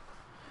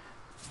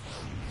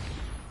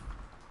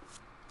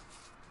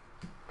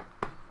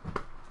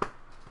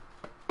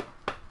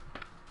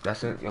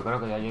 That's it. Yo creo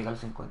que ya llega al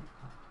 50.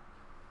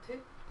 Sí.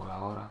 Por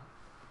ahora.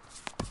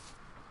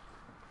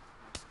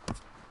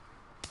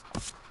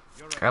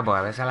 Claro, porque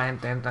a veces la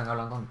gente entra que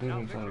hablan contigo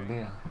y se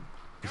olvida.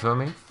 You feel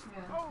me?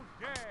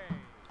 Yeah.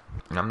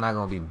 And I'm not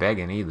gonna be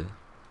begging either.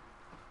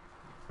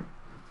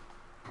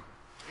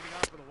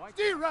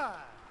 D-Rod.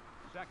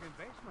 Second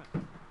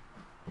baseman.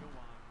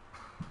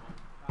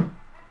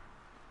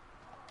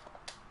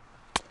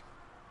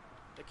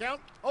 The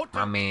count. Oh,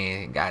 My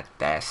man got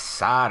that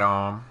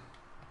sidearm.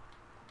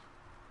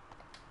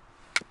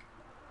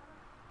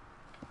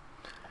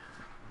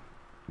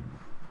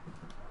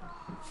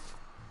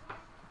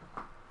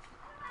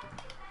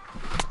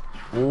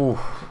 Ooh.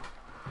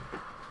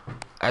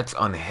 That's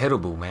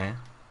unhittable, man.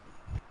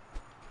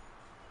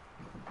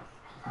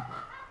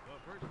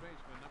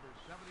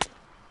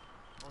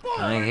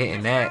 I ain't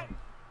hitting that.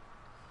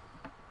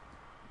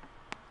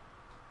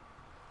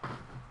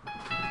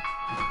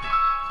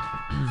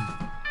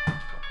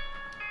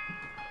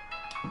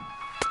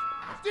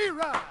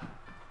 D-Rod.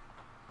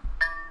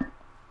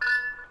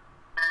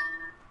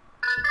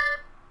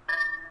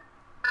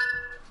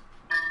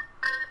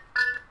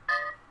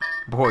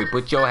 Boy,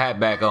 put your hat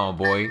back on,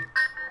 boy.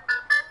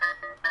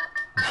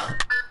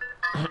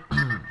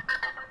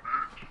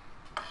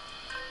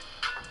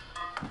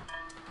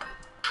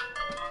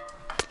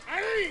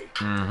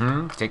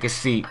 Take a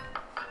seat.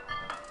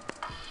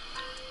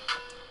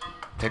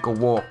 Take a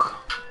walk.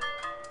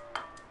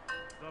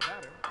 The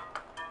batter,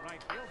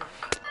 right fielder,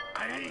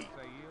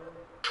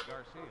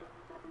 Garcia.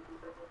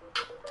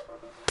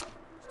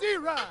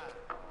 D-Rod.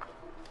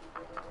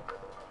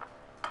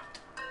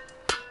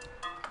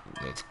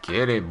 Let's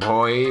get it,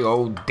 boy.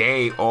 All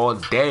day, all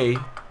day.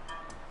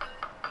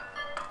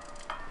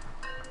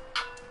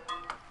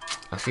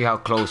 Let's see how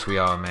close we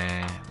are,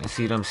 man. Let's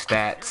see them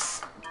stats.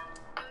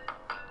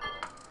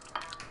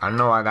 I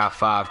know I got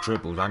 5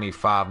 triples. I need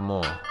 5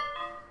 more.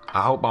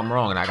 I hope I'm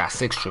wrong and I got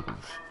 6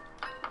 triples.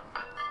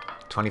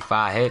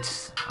 25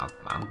 hits.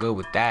 I'm good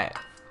with that.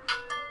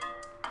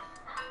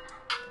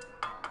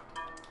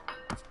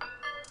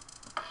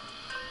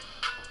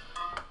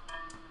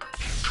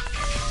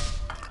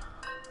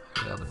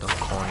 Yeah, with them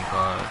corny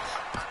cards.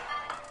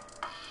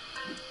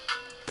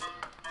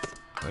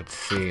 Let's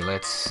see.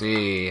 Let's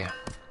see.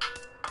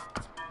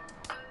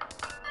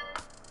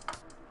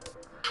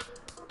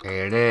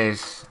 There it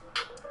is.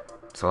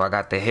 So I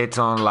got the hits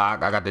on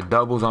lock. I got the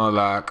doubles on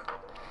lock.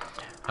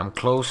 I'm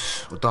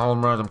close with the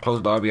home runs. I'm close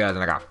to the RBIs, and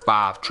I got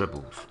 5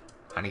 triples.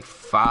 I need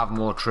 5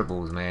 more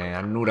triples, man.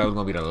 I knew that was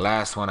gonna be the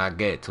last one I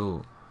get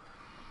too.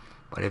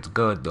 But it's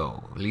good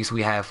though. At least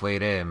we halfway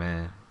there,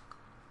 man.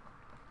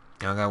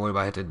 I don't gotta worry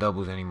about hitting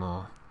doubles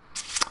anymore.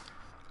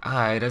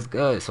 Alright, that's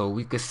good. So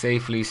we could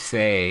safely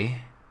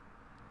say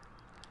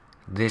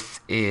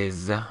this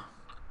is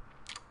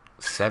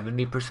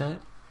 70%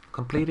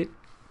 completed.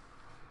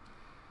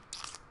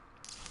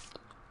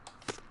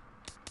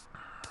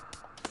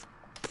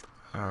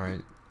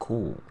 Alright,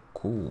 cool.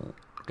 Look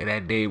at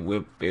that Dave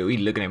Winfield. He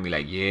looking at me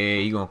like, yeah,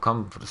 you gonna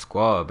come for the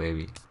squad,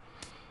 baby.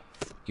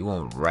 You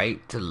want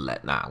right to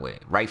left? Nah, wait.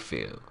 Right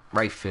field.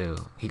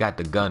 He got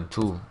the gun,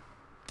 too.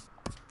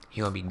 He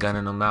gonna be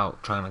gunning them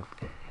out, trying to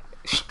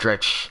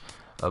stretch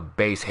a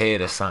base hit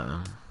or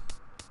something.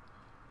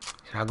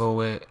 Should I go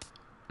with...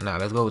 Nah,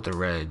 let's go with the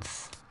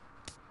Reds.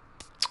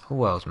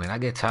 Who else, man? I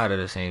get tired of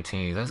the same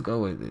teams. Let's go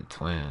with the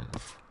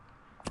Twins.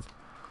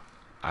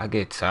 I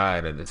get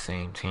tired of the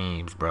same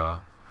teams,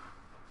 bro.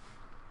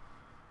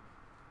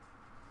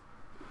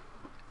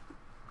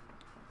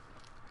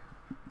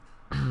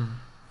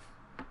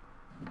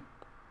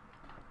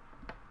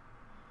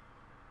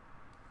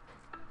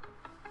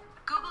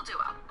 Google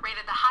Duo,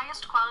 rated the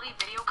highest quality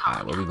video calling.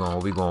 Alright, where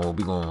we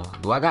going?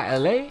 Do I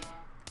got LA?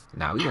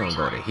 Nah, we gonna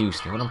go to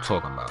Houston. What I'm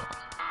talking about?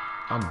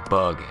 I'm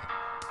bugging.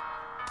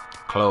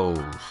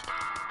 Closed.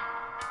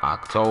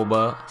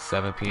 October,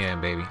 7 p.m.,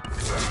 baby.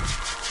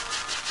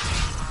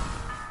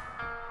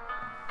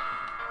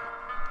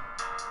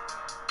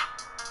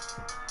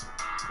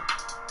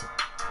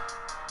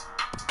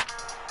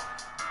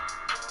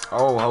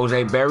 Oh,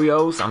 Jose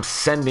Berrios, I'm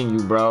sending you,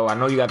 bro. I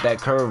know you got that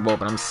curveball,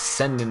 but I'm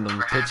sending them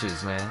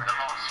pitches, man.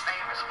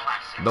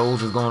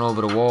 Those is going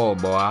over the wall,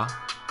 boy.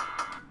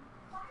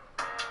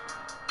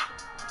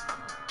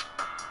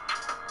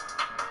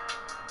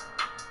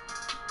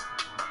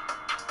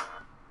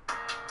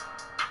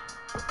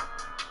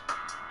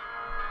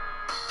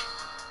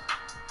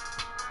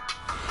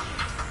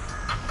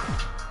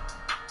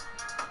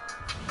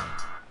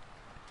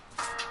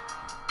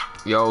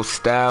 Yo,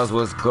 Styles,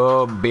 what's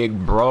good,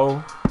 big bro?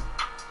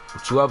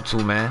 What you up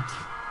to, man?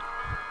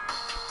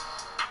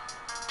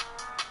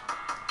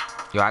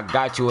 Yo, I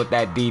got you with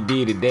that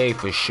DD today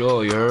for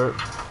sure, you heard?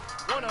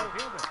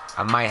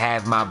 I might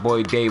have my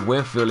boy Dave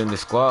Winfield in the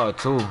squad,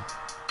 too.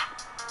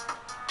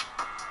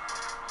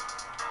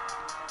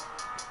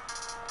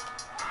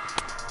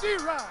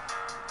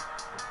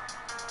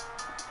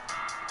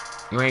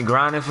 You ain't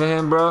grinding for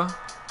him, bro?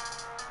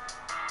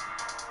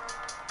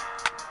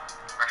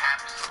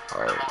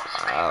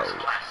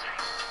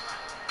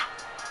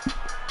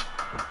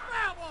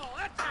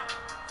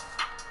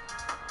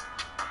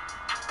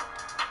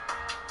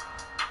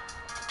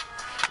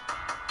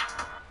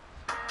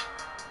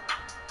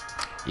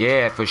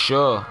 Yeah, for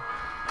sure.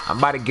 I'm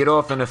about to get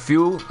off in a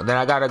few. Then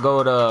I gotta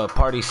go to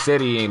Party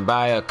City and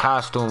buy a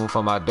costume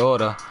for my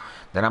daughter.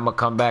 Then I'm gonna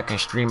come back and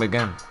stream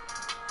again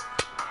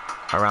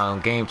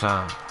around game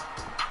time.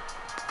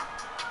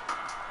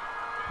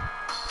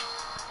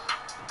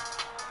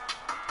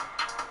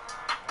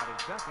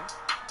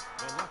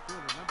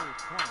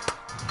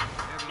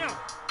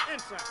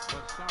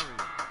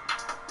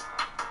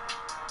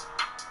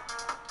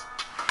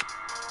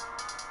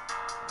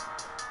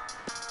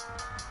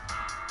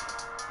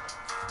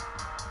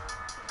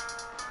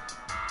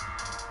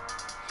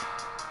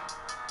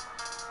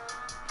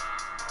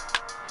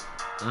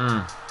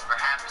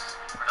 Perhaps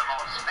for the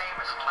most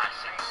famous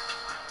classic.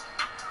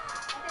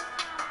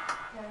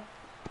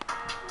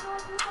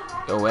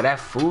 Yo, where that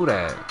food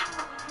at?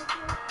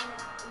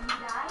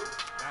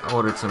 I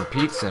ordered some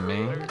pizza,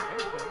 man.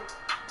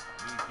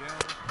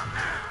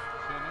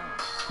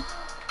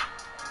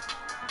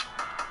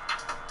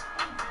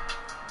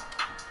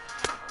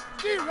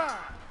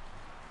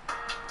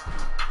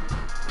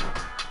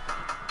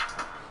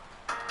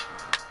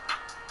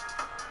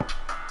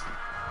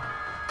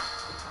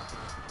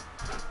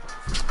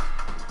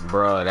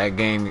 Bro, that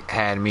game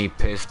had me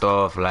pissed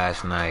off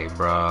last night,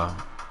 bro.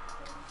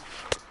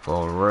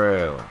 For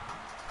real.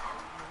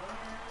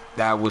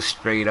 That was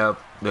straight up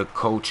the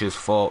coach's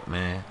fault,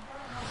 man.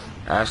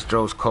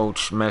 Astros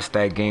coach messed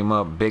that game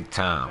up big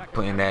time,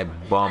 putting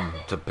that bum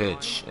to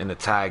pitch in a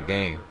tied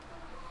game.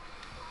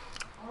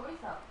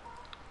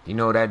 You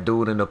know that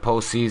dude in the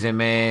postseason,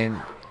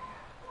 man?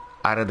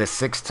 Out of the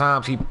 6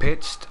 times he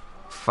pitched,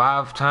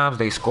 5 times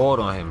they scored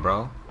on him,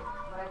 bro.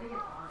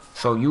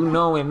 So you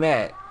knowing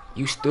that,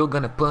 you still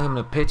gonna put him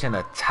to pitch in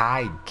a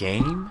tied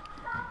game?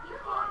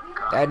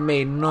 That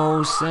made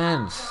no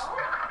sense.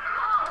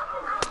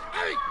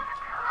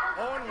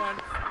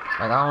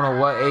 Like, I don't know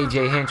what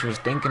AJ Hinch was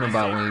thinking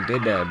about when he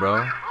did that,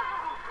 bro.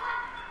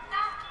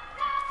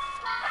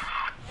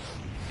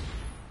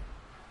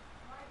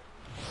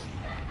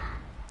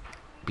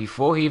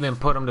 Before he even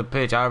put him to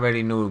pitch, I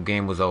already knew the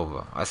game was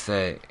over. I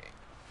said,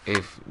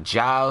 if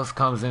Giles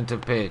comes into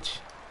pitch,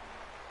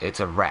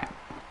 it's a wrap.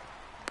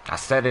 I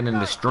said it in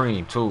the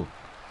stream, too.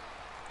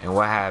 And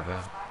what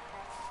happened?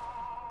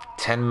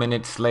 10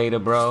 minutes later,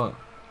 bro,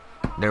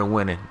 they're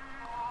winning.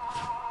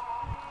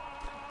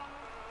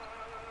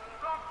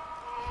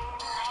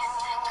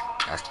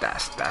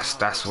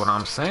 That's what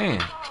I'm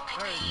saying.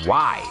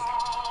 Why?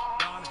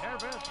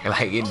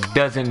 Like, it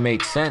doesn't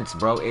make sense,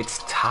 bro. It's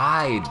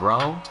tied,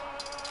 bro.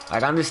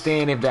 Like, I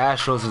understand if the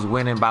Astros is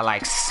winning by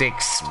like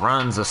 6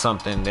 runs or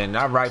something, then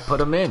all right, put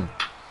them in.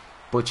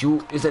 But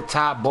it's a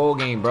tie ball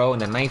game, bro, in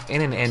the 9th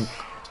inning, and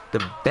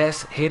the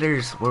best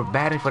hitters were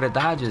batting for the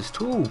Dodgers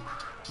too.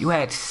 You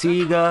had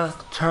Seager,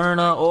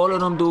 Turner, all of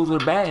them dudes were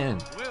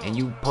batting, and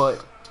you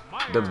put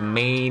the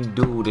main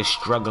dude is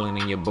struggling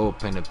in your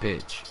bullpen to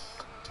pitch.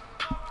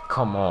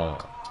 Come on.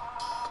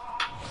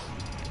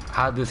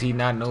 How does he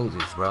not know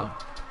this, bro?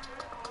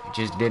 It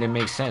just didn't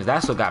make sense.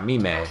 That's what got me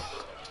mad.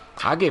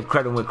 I give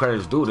credit when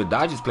credit's due. The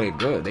Dodgers played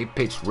good. They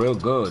pitched real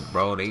good,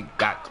 bro. They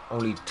got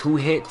only 2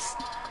 hits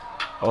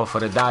off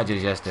of the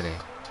Dodgers yesterday.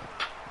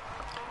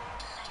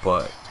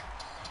 But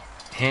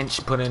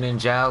Hinch putting in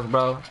Giles,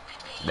 bro,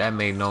 that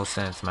made no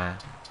sense, man.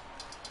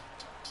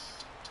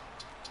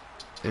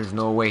 There's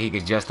no way he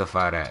could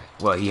justify that.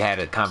 Well, he had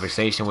a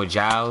conversation with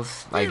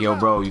Giles, like, yo,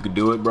 bro, you could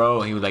do it, bro.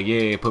 And he was like,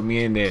 yeah, put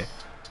me in there.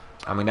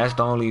 I mean, that's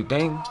the only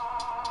thing.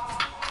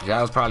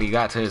 Giles probably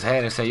got to his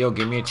head and said, yo,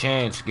 give me a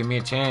chance,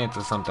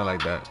 or something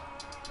like that.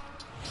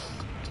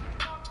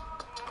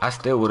 I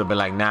still would have been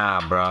like,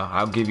 nah, bro,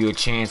 I'll give you a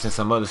chance in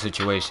some other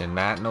situation.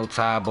 Not no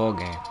tie ball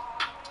game.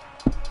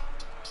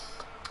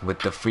 With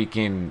the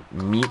freaking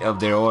meat of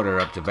their order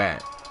up to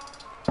bat.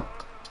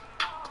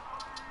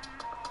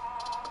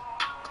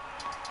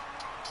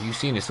 You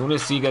seen, as soon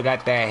as Seager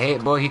got that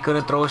hit, boy, he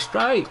couldn't throw a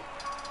strike.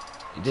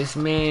 This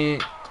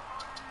man,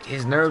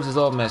 his nerves is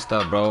all messed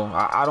up, bro.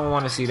 I don't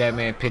want to see that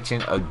man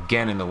pitching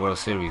again in the World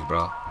Series,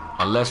 bro.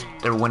 Unless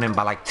they're winning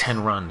by like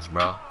 10 runs,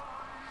 bro.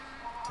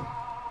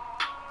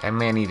 That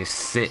man need to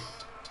sit.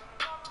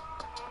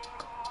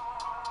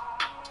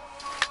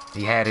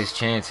 He had his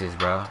chances,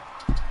 bro.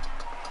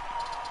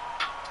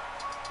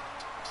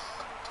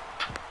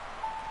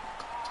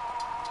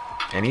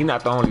 And he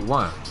not the only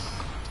one.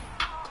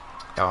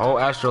 The whole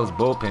Astros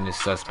bullpen is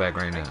suspect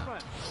right now.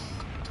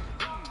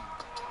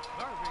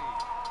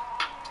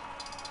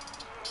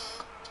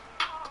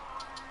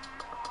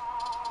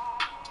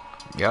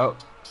 Yup.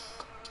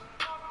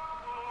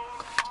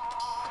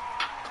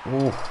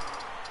 Ooh.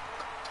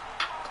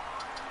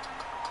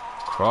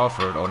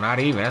 Crawford. Oh, not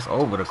even. That's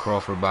over the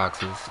Crawford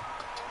boxes.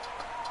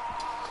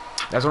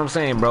 That's what I'm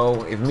saying,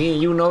 bro. If me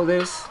and you know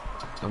this,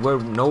 and we're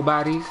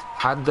nobodies,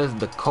 how does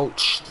the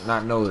coach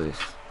not know this?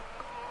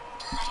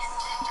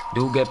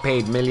 Dude get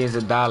paid millions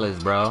of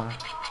dollars, bro,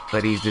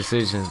 for these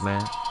decisions,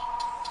 man.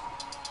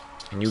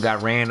 And you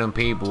got random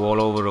people all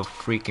over the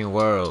freaking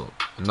world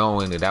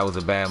knowing that that was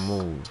a bad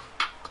move.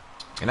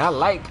 And I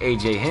like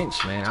AJ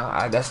Hinch, man.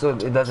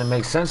 It doesn't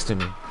make sense to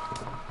me.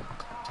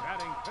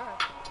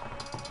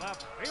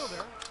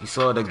 You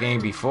saw the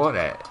game before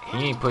that.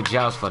 He ain't put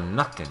Giles for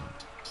nothing.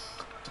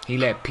 He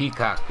let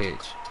Peacock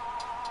pitch.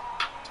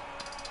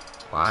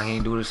 Why he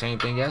ain't do the same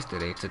thing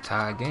yesterday? It's a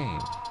tie game.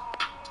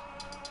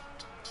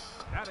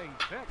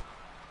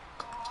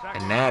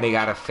 And now they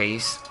gotta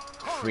face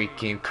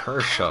freaking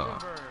Kershaw.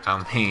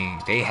 I mean,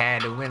 they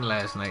had to win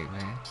last night,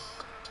 man.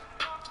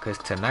 Cause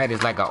tonight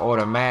is like an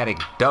automatic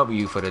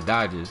W for the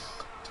Dodgers.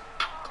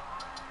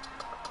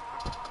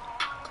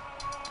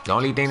 The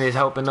only thing that's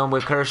helping them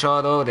with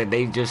Kershaw, though, that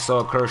they just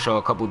saw Kershaw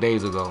a couple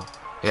days ago.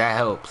 That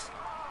helps.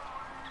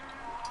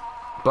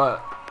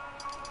 But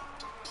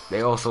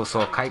they also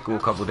saw Keuchel a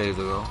couple days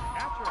ago.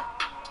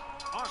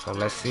 So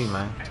let's see,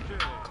 man.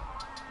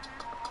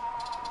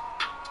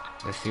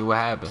 Let's see what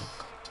happens.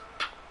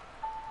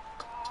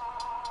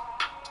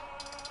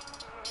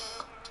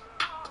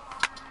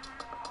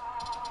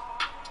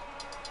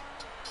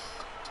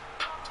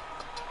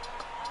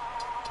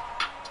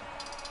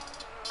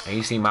 And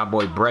you see my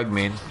boy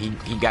Bregman,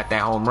 he got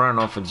that home run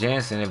off of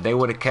Jansen. If they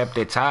would have kept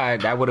it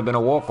tied, that would have been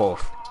a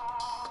walk-off.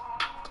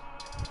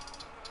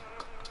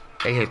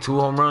 They hit 2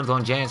 home runs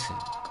on Jansen.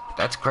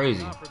 That's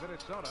crazy.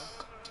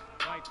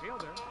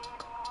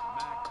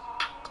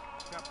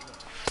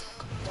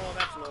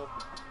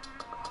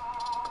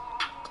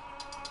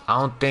 I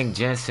don't think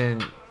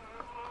Jansen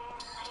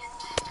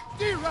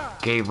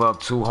gave up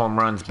 2 home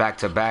runs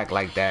back-to-back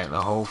like that in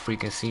the whole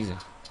freaking season.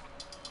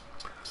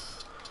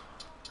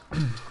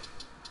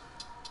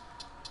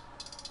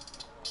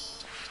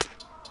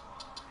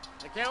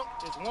 The count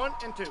is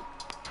 1-2.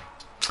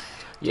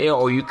 Yeah,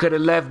 or you could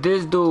have left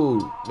this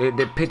dude.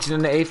 They pitched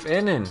in the 8th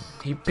inning.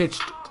 He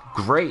pitched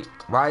great.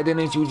 Why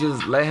didn't you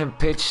just let him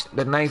pitch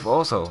the 9th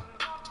also?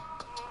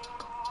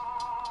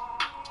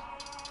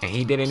 And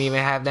he didn't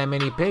even have that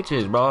many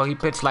pitches, bro. He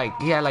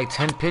had like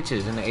 10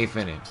 pitches in the 8th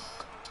inning.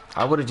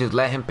 I would have just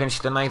let him pitch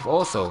the 9th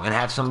also and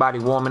have somebody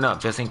warming up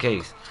just in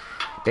case.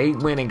 They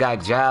went and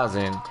got Giles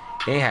in.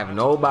 They ain't have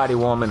nobody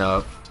warming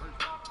up.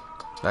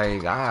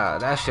 Like,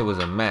 that shit was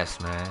a mess,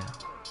 man.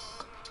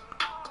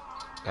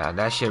 Yeah,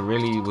 that shit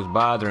really was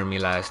bothering me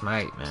last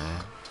night,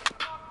 man.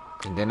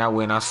 And then I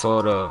went and I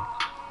saw the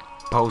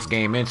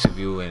post-game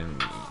interview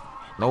and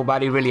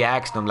nobody really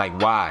asked him,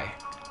 like, why.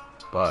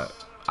 But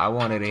I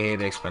wanted to hear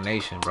the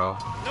explanation, bro.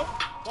 Nope.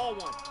 Ball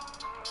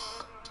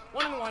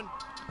 1. 1-1.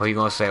 What you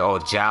gonna say? Oh,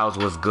 Giles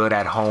was good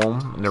at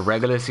home in the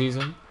regular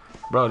season?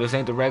 Bro, this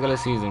ain't the regular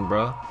season,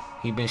 bro.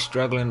 He been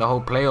struggling the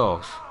whole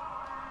playoffs.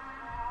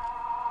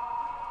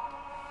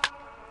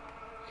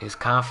 His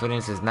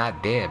confidence is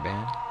not there,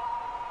 man.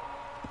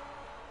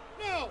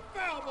 No,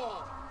 foul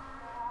ball.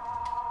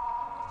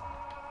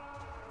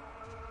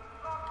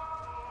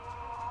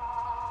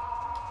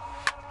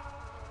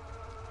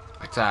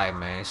 It's alright,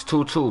 man. It's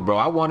 2-2, bro.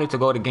 I wanted to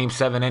go to Game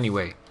 7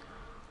 anyway.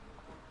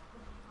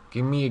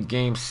 Give me a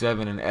Game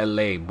 7 in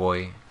LA,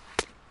 boy.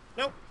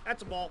 Nope,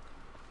 that's a ball.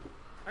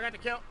 I got the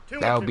count.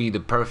 2-2. That would be the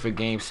perfect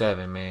Game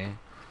 7, man.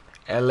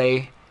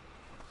 LA,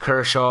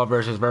 Kershaw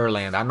versus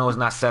Verlander. I know it's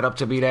not set up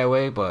to be that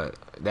way, but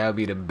that would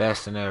be the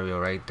best scenario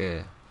right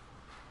there.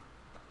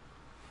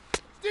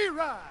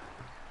 D-Ride.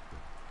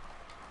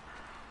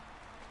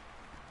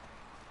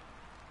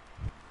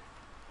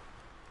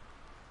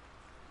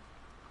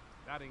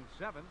 Batting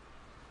 7,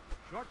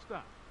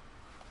 shortstop,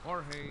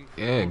 Jorge.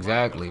 Yeah,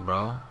 exactly,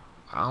 bro.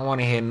 I don't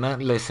want to hear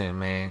nothing. Listen,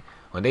 man.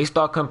 When they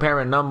start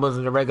comparing numbers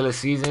in the regular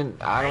season,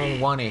 I don't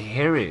want to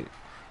hear it.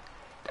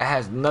 That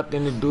has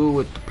nothing to do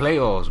with the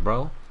playoffs,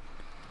 bro.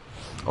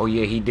 Oh,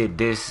 yeah, he did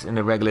this in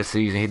the regular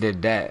season. He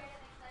did that.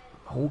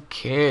 Who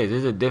cares?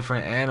 It's a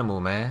different animal,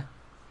 man.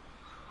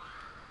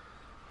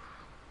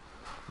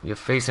 You're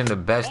facing the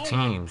best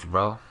teams,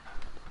 bro.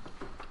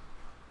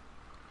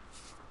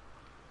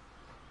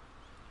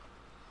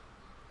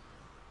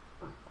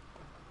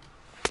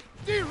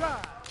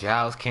 D-Ride.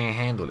 Giles can't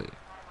handle it.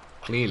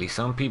 Clearly,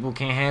 some people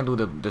can't handle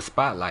the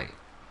spotlight.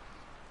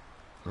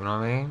 You know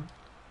what I mean?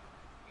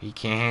 He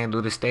can't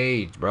handle the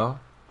stage, bro.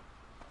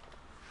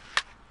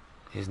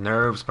 His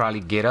nerves probably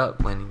get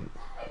up when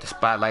the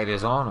spotlight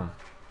is on him.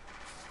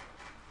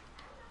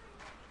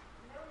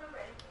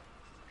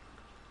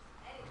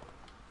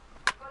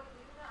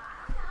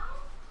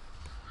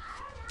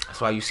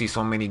 That's why you see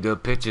so many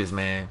good pitchers,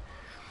 man.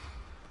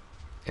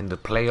 In the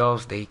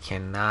playoffs, they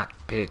cannot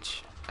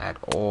pitch at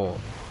all.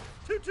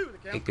 2-2 the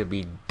They count. could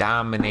be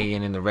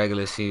dominating in the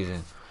regular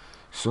season.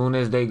 Soon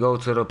as they go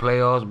to the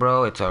playoffs,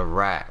 bro, it's a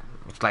wrap.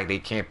 It's like they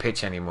can't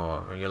pitch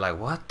anymore. And you're like,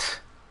 what?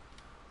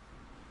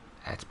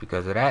 That's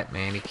because of that,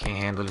 man. They can't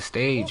handle the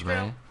stage,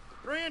 man.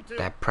 3-2.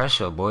 That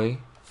pressure, boy.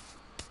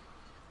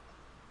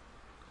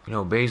 You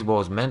know,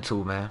 baseball's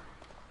mental, man.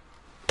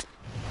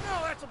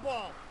 No, that's a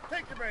ball.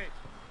 Take the base.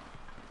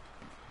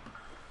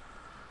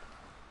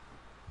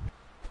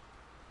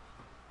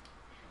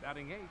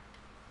 Batting 8.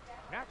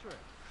 Catcher.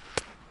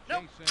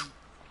 Nope. Jason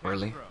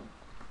Really? Castro.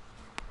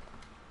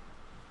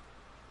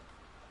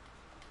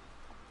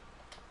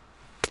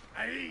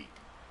 Aye.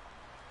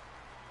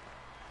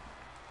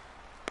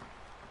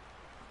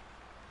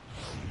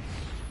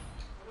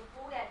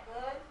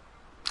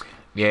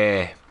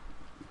 Yeah.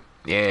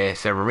 Yeah,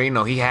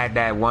 Severino, he had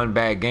that one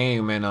bad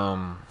game in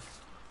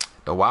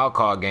the wild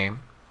card game.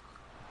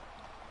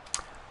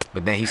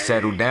 But then he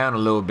settled down a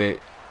little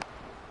bit.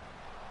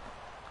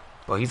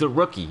 But he's a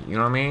rookie, you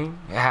know what I mean?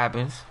 It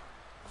happens.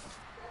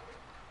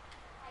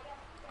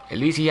 At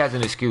least he has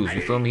an excuse,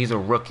 you feel me? He's a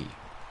rookie.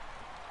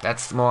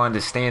 That's more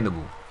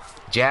understandable.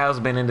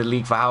 Giles been in the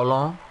league for how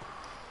long?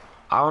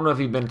 I don't know if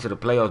he's been to the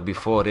playoffs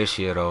before this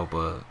year though,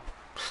 but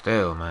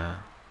still, man.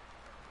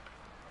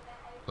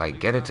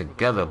 Like, get it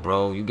together,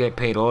 bro. You get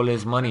paid all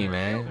this money,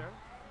 man. And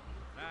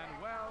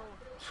well,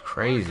 It's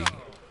crazy.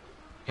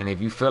 And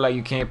if you feel like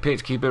you can't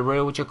pitch, keep it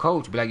real with your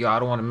coach. Be like, yo, I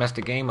don't want to mess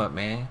the game up,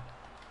 man.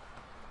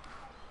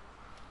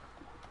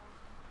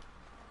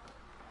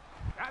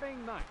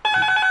 batting 9.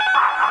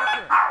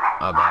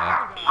 My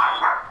bad.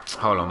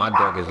 Hold on, my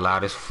dog is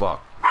loud as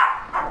fuck.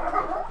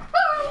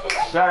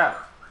 Shut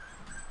up.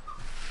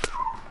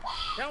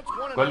 Counts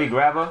 1-0. Gully,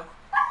 grab her.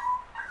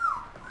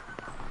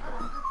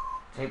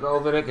 Take her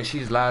over there, because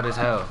she's loud as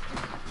hell.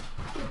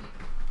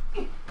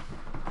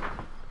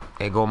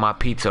 There go my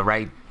pizza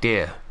right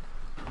there.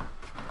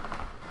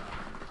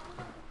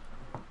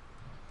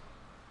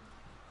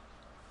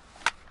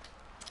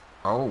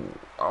 Oh.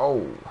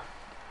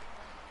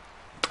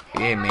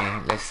 Yeah,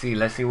 man. Let's see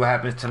what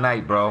happens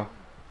tonight, bro.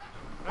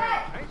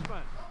 Third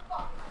baseman.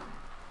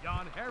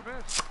 Jan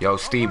Hervis. Yo,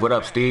 Steve, what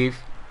up, Steve?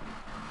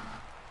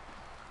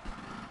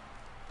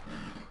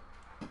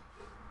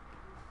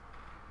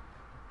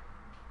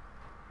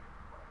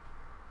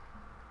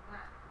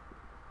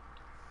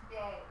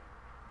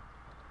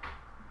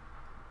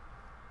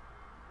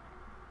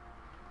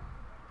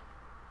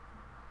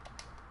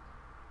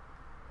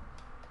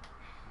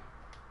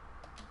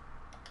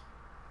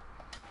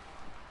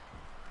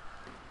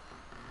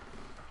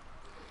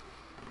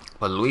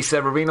 But Luis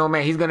Severino,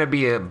 man, he's gonna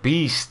be a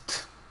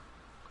beast.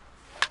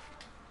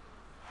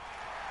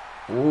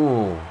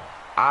 Ooh,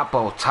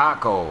 Apo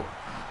Taco.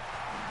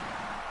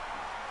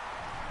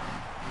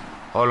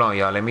 Hold on,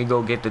 y'all. Let me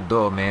go get the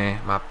door, man.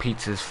 My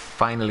pizza's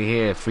finally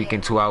here.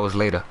 Freaking 2 hours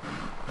later.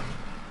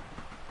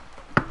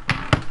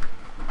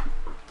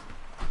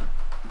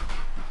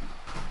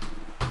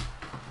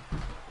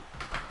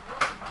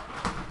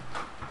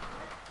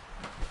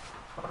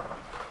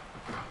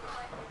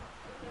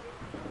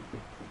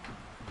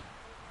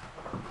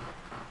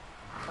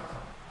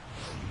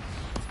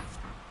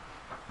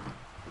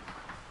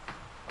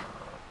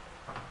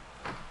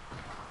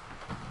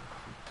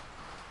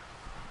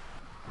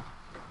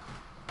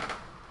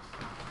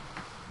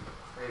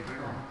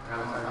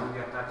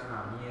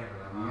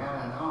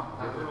 Mierda, no,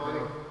 ya te lo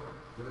digo.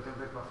 Yo lo tengo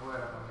que ir para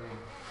afuera también.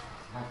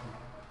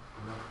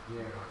 No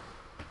quiero.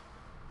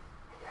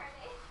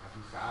 Ya tú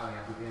sabes,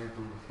 ya tú tienes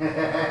tu...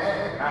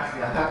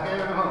 Gracias.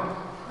 Tranquilo.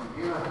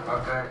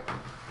 Okay.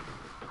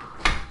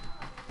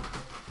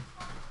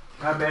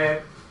 Not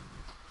bad.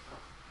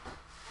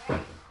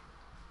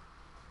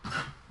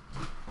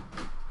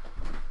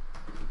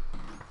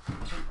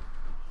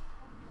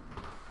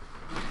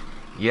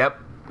 Yep,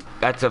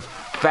 that's a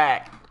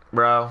fact,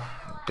 bro.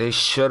 They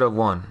should have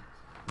won.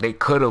 They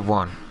could have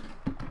won.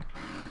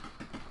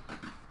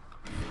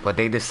 But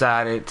they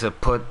decided to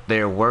put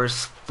their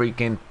worst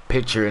freaking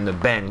pitcher in the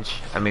bench,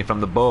 from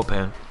the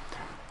bullpen,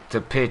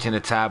 to pitch in a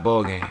tie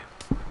ball game.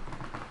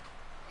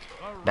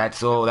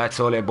 That's all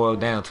it boiled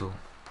down to.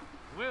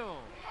 Will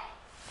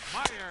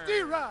Meyer.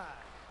 D-Rod.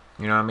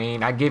 You know what I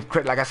mean? I give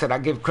credit, like I said, I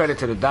give credit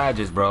to the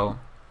Dodgers, bro.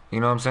 You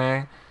know what I'm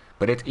saying?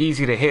 But it's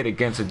easy to hit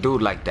against a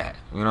dude like that.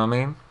 You know what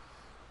I mean?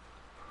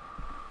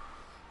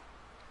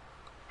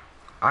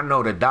 I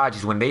know the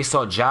Dodgers, when they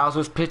saw Giles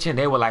was pitching,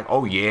 they were like,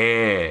 oh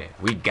yeah,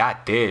 we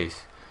got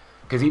this.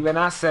 Because even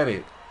I said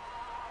it.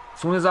 As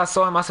soon as I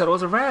saw him, I said, oh,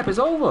 it's a wrap, it's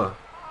over.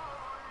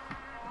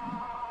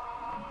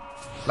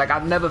 Like,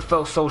 I've never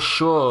felt so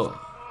sure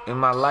in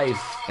my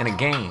life in a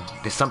game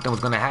that something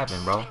was going to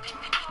happen, bro.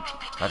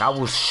 Like, I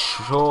was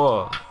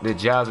sure that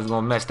Giles was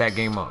going to mess that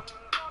game up.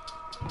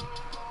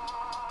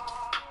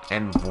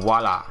 And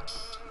voila.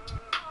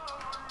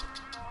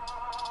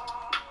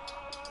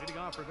 Leading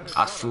off for Minnesota.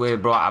 I swear,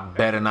 bro, I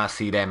better not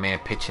see that man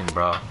pitching,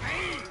 bro.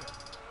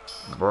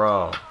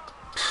 Bro.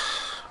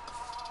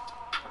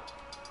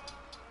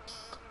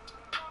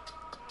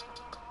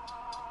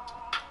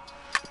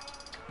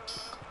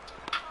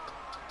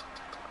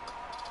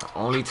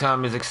 Only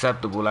time is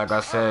acceptable, like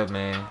I said,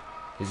 man,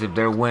 is if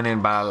they're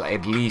winning by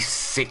at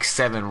least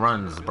 6-7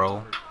 runs,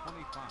 bro.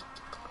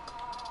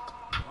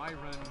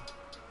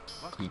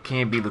 He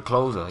can't be the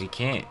closer. He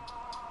can't.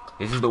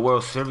 This is the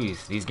World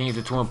Series. These games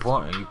are too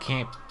important. You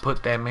can't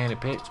put that man to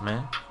pitch,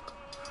 man.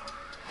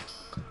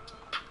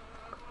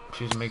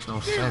 Just makes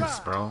no sense,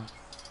 bro.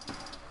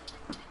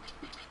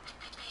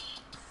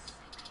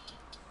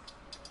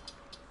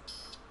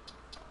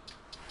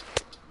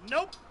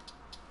 Nope.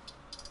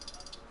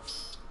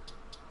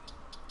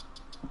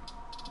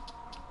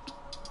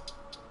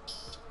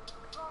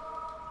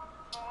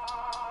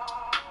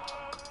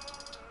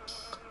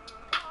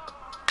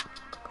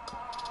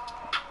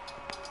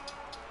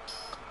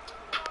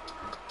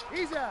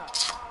 He's out.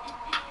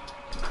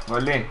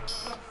 Marlene,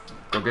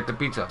 go get the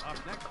pizza. Up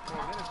next for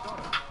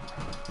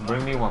Minnesota,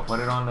 Bring me one. Put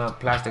it on the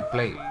plastic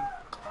plate. Rosario.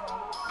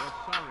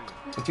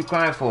 What you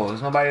crying for?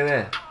 There's nobody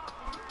there.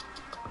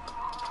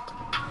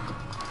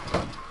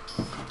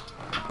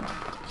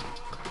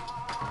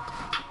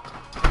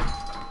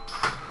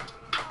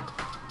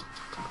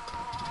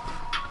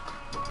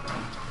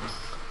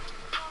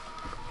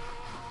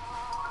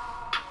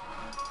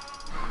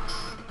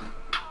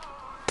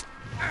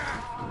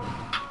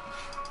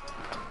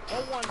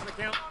 All ones the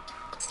count.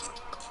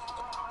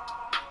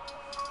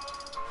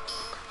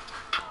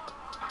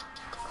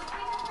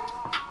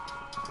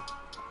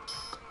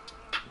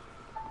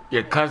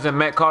 Your cousin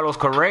met Carlos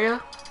Correa?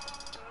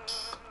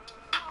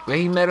 Where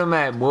he met him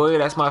at, boy?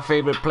 That's my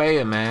favorite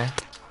player, man.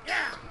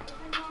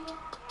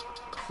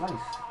 Slice.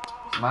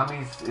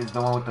 Mommy's is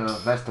the one with the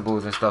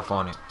vegetables and stuff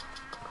on it.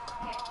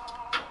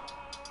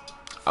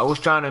 I was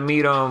trying to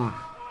meet him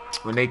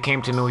when they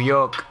came to New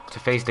York to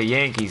face the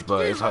Yankees,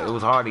 but it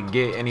was hard to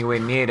get anywhere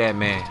near that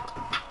man.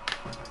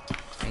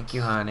 Thank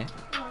you, honey.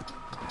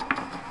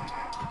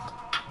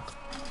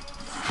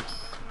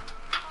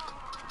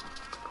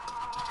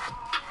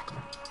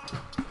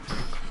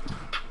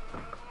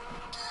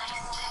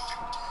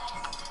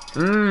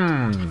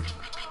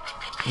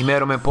 You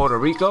met him in Puerto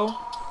Rico?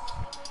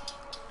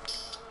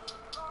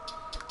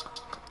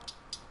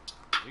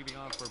 Leading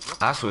off for Brooklyn,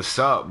 That's what's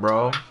up,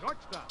 bro.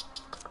 shortstop,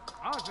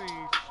 Ozzie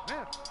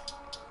Smith.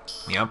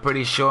 Yeah, I'm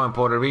pretty sure in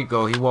Puerto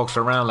Rico he walks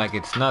around like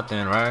it's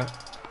nothing, right?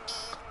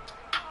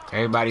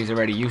 Everybody's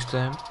already used to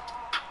him.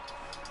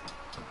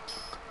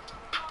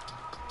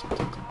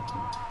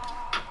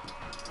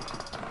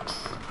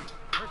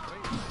 First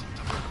base,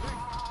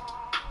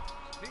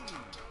 Steve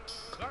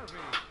Garvey.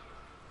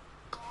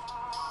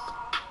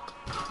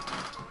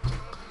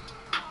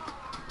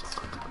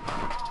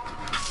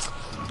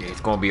 Yeah,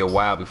 it's gonna be a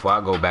while before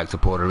I go back to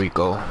Puerto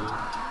Rico.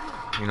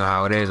 You know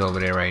how it is over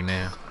there right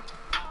now.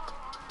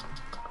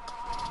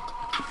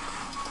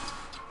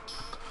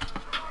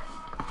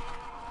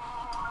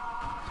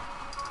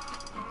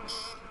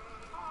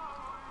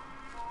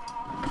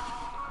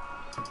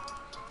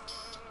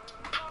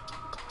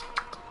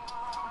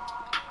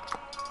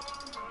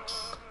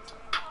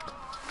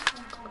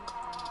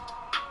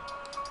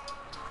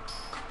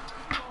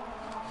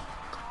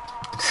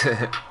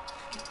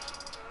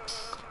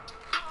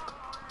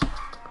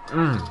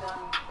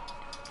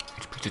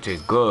 This pizza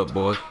tastes good,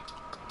 boy.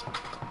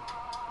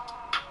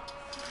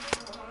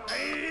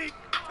 Take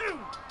two.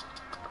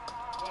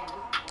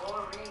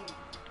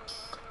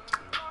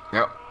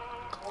 Yep.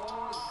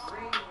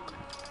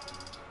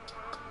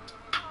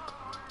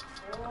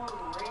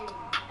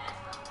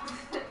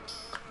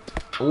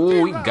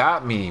 Ooh, he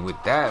got me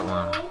with that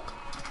one.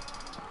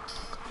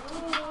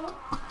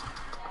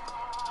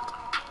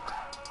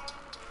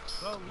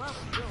 The left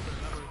fielder,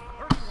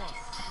 number 31,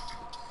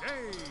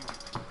 Dave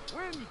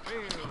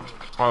Winfield.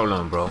 Hold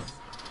on, bro.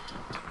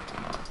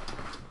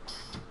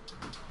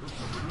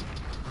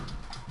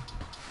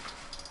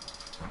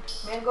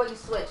 Mango, you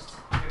switched.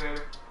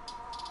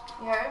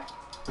 You heard?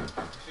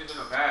 She's in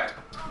the bag.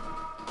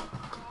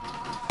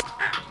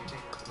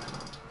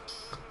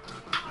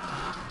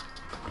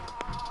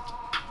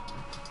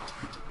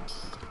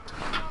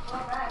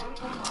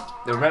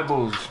 The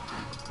Rebels,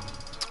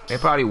 they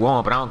probably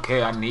won't, but I don't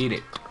care. I need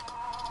it.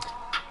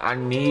 I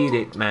need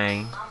it,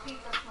 man. Our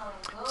pizza smelling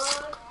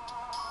good.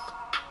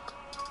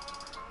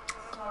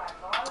 Smell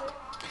like garlic.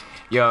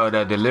 Yo,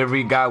 the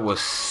delivery guy was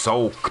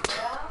soaked.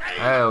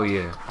 Hell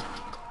yeah.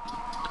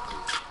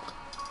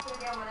 Should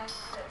get one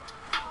extra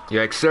sip.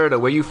 Yo, Exerta,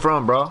 where you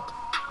from, bro?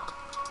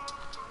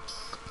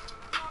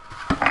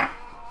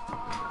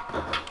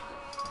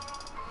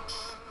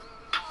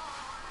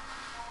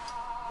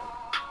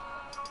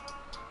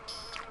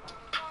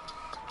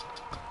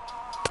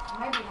 It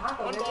might be hot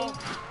though, One really. ball,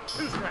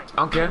 two strikes. I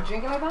don't care.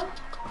 Drink it like that?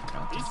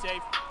 He's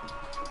safe.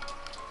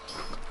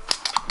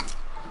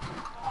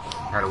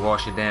 Gotta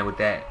wash it down with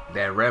that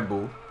Red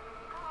Bull.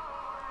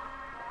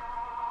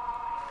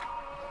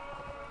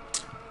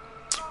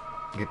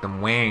 Get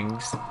them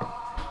wings.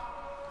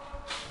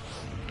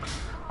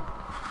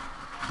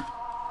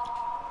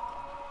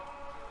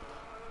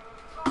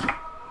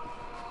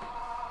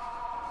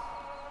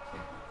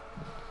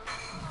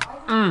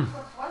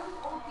 Why is this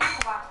old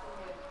pizza box still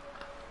here?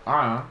 I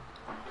don't know.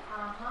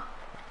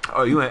 Uh-huh. Oh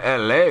Oh, you in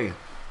LA?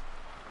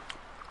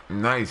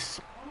 Nice.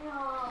 Damn,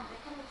 they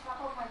couldn't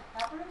chop up my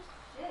peppers?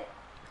 Shit.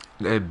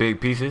 They're big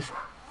pieces. Oh,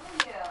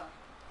 yeah.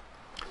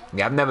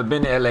 Yeah, I've never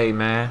been to LA,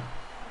 man.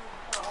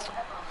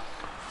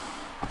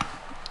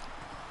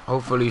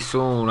 Hopefully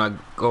soon I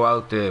go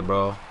out there,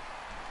 bro.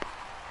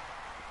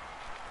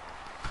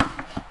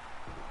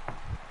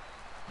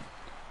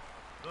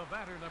 The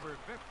batter, number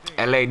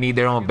 15. LA need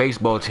their own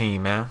baseball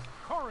team, man.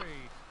 Corey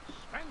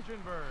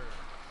Spangenberg.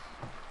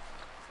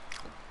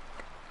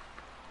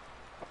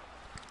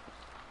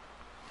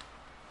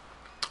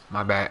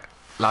 My bad.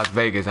 Las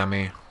Vegas, I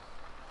mean.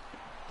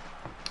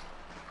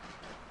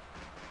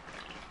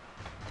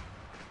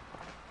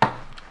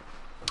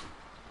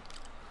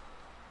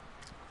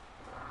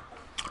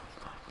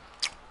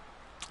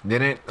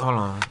 Hold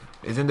on.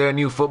 Isn't there a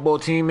new football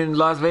team in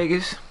Las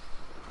Vegas?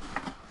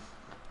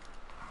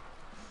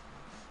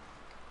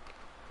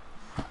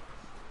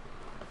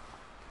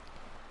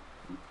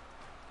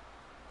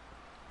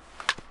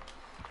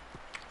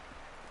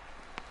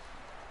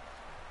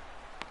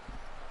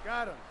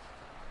 Got him.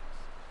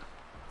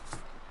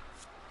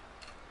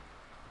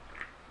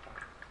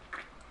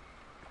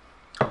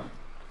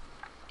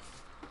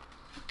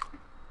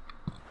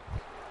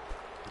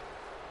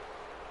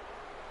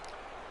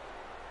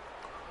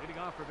 Leading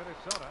off for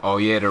Minnesota. Oh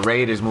yeah, the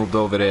Raiders moved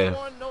over there.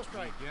 1, no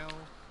strike. Miguel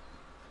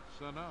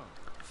Sano.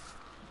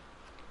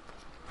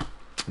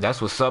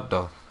 That's what's up,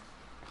 though.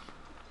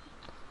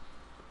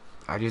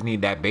 I just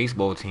need that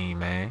baseball team,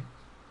 man.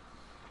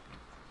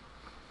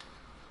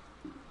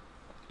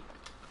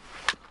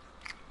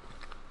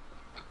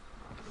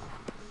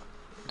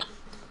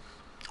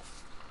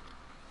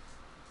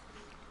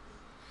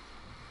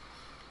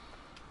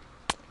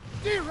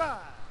 D-Rod.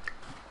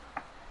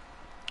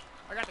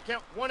 I got the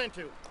count 1 and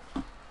 2.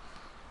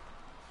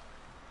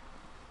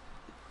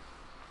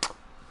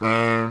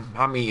 Man,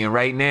 I'm eating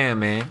right now,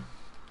 man.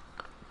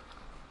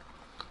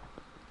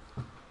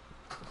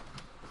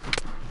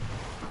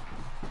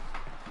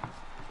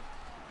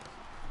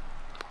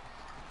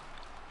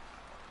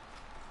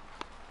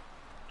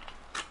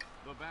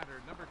 The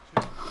batter, number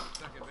 2.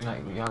 Second base.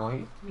 Like, y'all gonna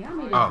eat? Yeah, I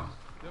made it. Oh.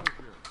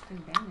 Dozier.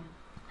 And damn.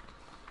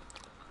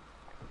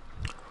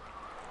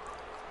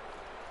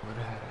 What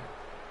the hat?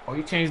 Oh,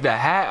 you changed the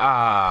hat?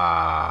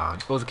 Ah, you're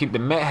supposed to keep the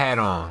Met hat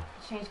on.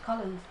 Change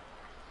colors.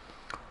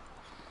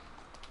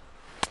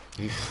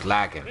 He's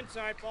slacking.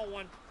 Inside, ball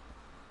 1.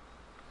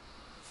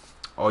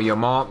 Oh, your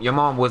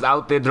mom was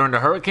out there during the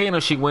hurricane,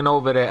 or she went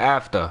over there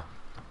after?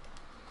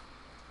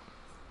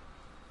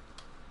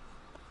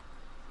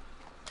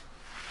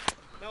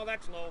 No,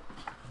 that's low.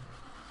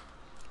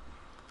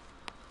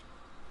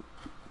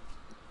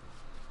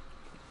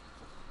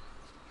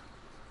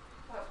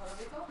 What, Puerto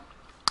Rico?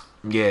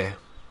 Yeah.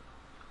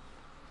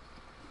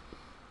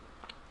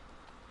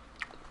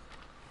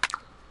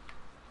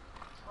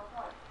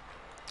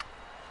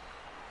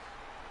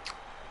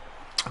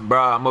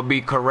 Bruh, I'm gonna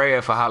be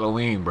Korea for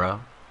Halloween, bruh.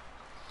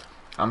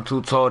 I'm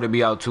too tall to be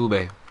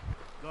Altuve.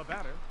 The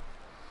batter,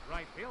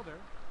 right fielder,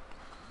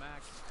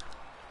 Max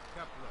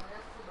Kepler.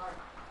 That's too dark.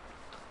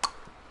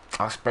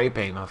 I'll spray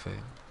paint my face.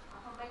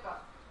 I'll put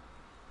makeup.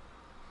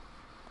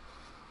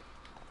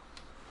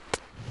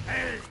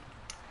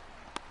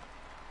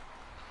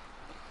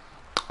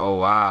 Oh,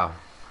 wow.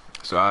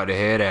 Sorry to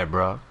hear that,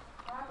 bruh.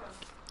 What happened?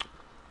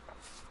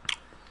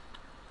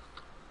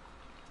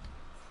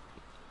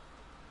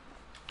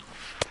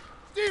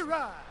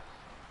 D-Rod.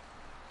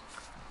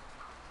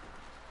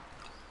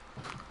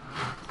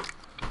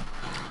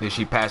 Did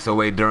she pass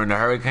away during the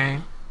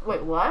hurricane?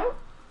 Wait, what?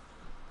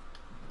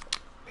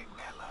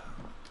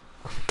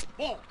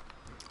 Ball.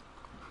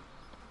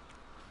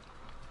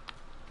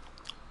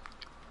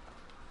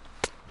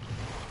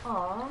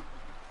 Aw.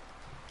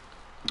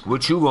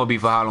 What you gonna be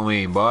for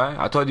Halloween, boy?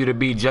 I told you to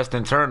be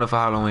Justin Turner for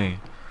Halloween.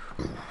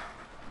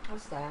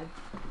 That's sad.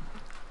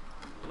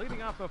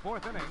 Leading off the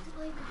 4th inning,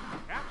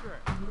 catcher,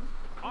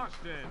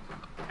 Austin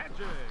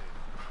Hedges.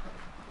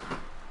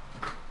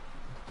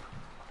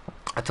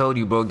 I told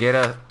you, bro, get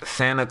a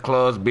Santa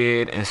Claus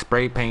beard and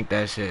spray paint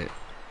that shit.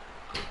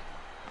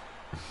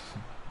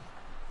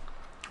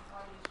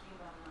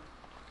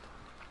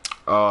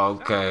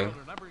 Oh, okay. Center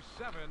fielder, number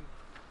 7,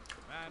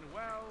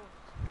 Manuel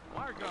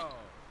Largo.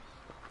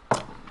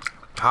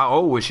 How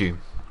old was she?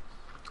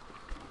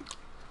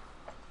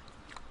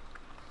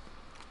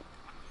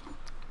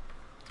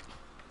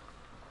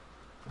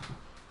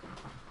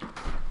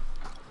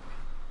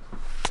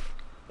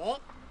 Ball.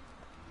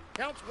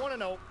 Counts 1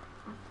 and 0.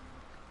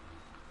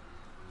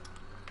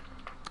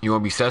 You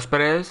wanna be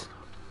Cespedes?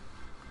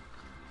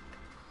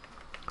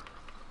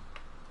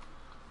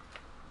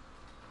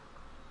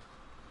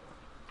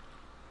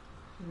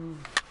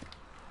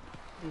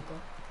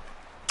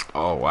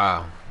 Oh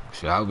wow.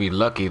 Shit, I'll be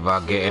lucky if I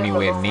get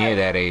anywhere near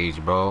that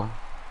age, bro.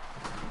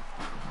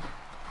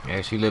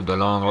 Yeah, she lived a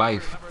long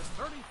life. Number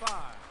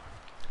 35,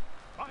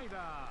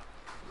 Vida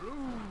Cruz.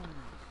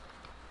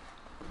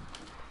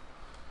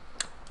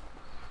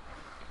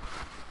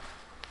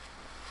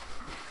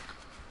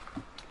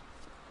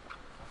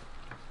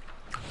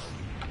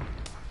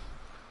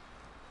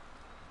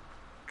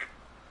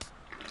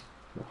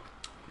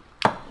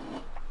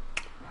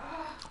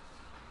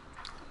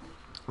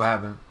 What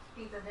happened?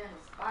 Pizza in the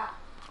spot.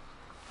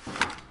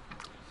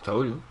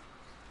 Told you.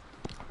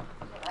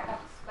 I got the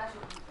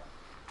special pizza.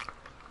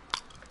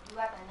 You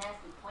got the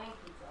nasty plain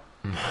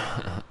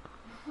pizza.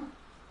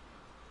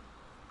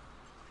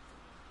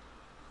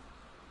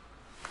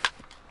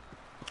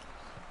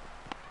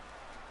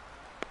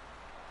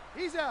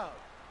 He's out.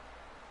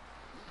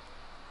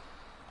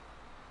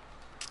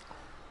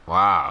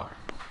 Wow.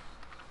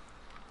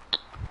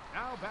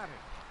 Now batting.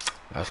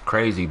 That's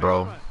crazy,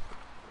 bro.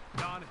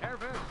 Don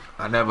Hervis.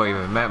 I never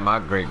even met my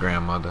great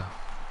grandmother.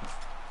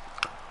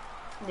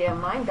 Yeah,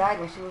 mine died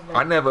when she was I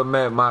like. never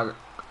met my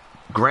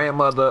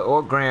grandmother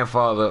or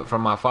grandfather from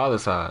my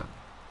father's side.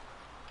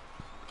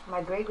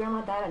 My great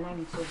grandma died at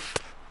 92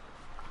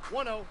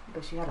 1-0.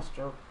 because she had a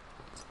stroke.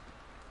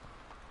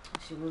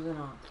 She was in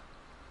a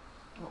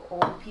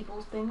old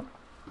people's thing,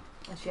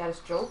 and she had a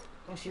stroke,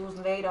 and she was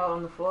laid out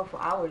on the floor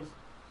for hours,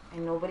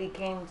 and nobody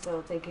came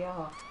to take care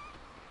of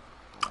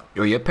her.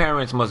 Yo, your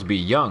parents must be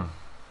young.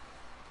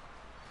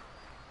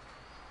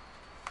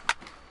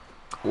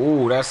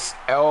 Ooh, that's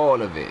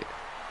all of it.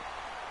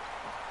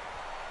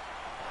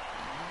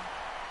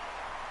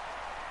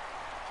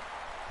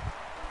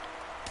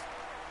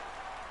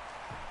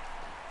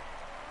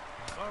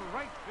 The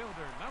right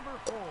fielder, number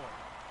 4.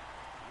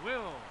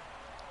 Will.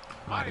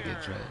 Might have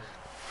get dressed.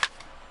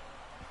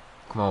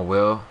 Come on,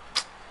 Will.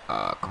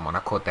 Come on, I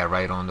caught that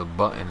right on the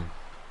button.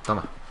 Come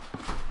on.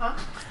 Huh?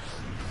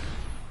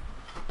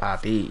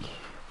 Papi.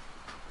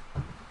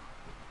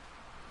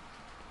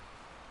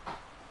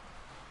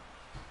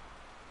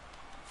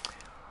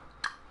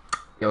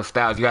 Yo,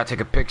 Styles, you gotta take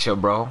a picture,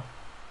 bro.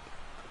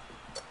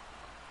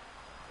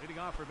 Leading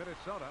off for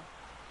Minnesota.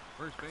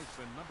 First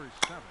baseman, number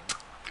 7.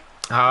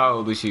 How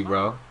old is she,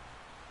 bro?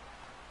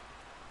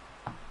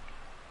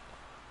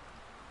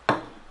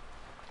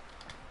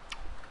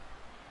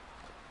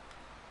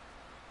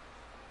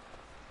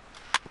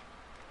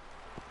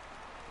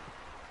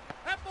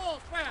 That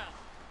ball's foul.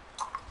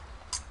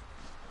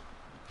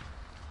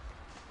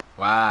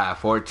 Wow,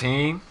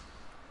 14?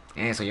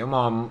 And so your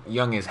mom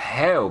young as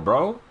hell,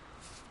 bro.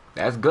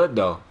 That's good,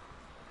 though.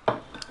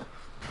 Damn.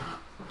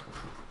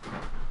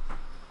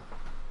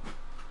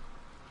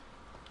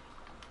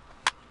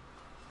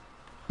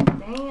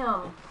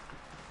 Yeah,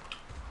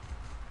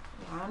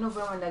 I know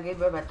grandma that gave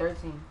birth at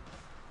 13.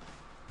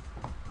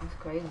 That's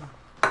crazy.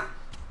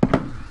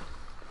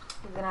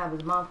 He's gonna have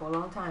his mom for a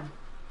long time.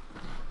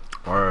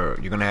 Or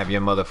you're gonna have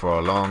your mother for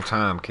a long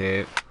time,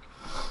 kid.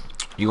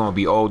 You're gonna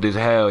be old as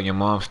hell, and your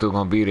mom's still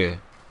gonna be there.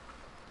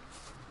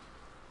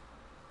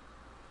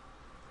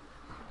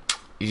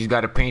 You just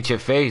gotta paint your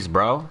face,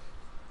 bro.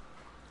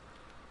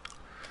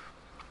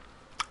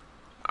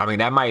 I mean,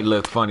 that might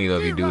look funny though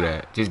if you do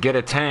that. Just get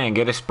a tan,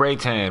 get a spray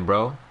tan,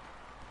 bro.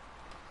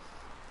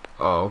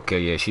 Oh, okay,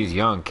 yeah, she's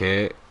young,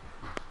 kid.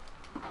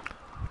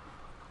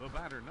 The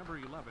batter, number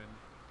 11.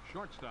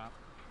 Shortstop,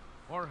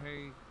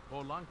 Jorge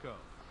Polanco.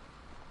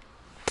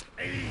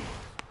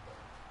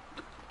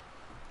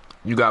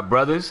 You got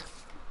brothers?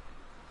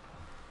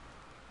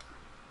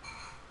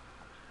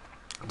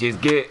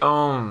 Just get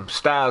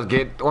Styles,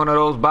 get one of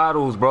those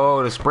bottles,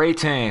 bro, the spray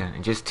tan,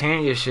 and just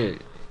tan your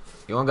shit.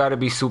 You don't gotta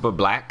be super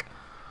black.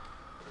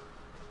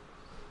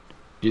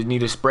 Just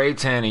need a spray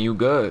tan and you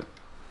good.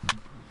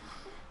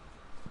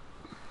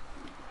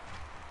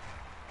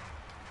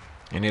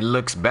 And it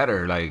looks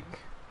better, like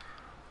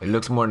it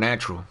looks more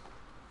natural.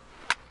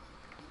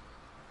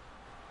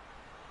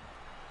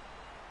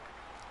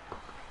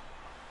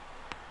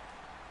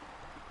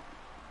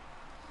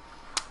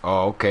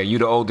 Oh, okay. You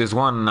the oldest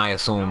one, I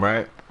assume,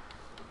 right?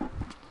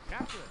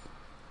 Catcher,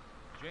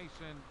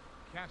 Jason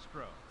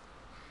Castro.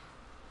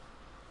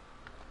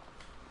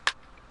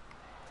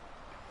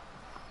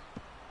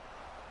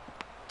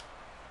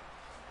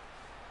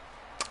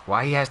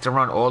 Why he has to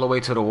run all the way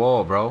to the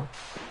wall, bro?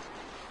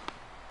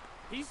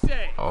 He's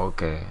safe.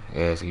 Okay.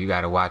 Yeah, so you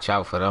gotta watch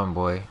out for them,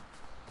 boy.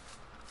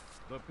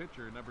 The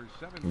pitcher, number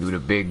 7. You the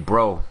big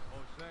bro.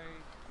 Jose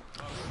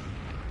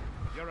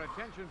Marucci. Your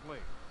attention,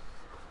 please.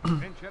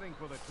 Pinch hitting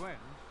for the Twins.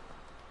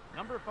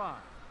 Number 5.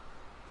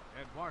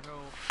 Eduardo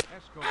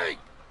Escobar.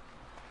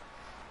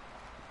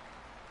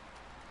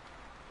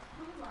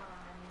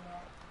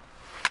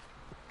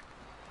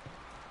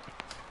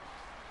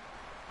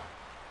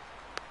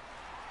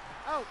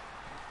 Out.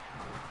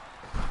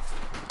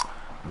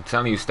 I'm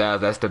telling you,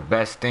 Styles, that's the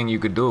best thing you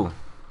could do.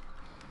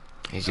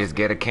 Is just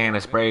get a can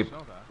of spray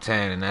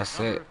tan and that's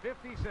it. Number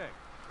 56.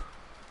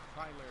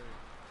 Tyler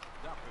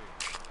Duffy.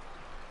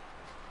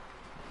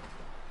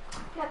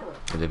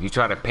 Cause if you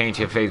try to paint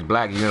your face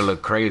black, you're gonna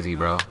look crazy,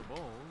 bro. The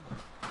Bulls.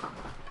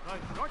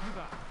 The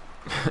shortstop,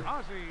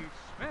 Ozzie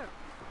Smith.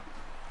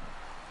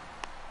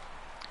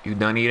 You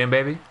done eating,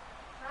 baby?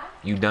 Huh?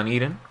 You done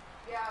eating?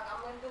 Yeah,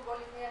 I'm gonna do bowling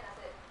here and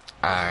that's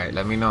it. Alright,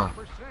 let me know.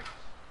 Number 6.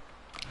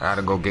 I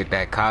gotta go get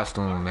that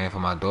costume, man, for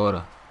my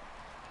daughter.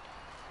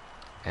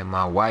 And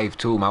my wife,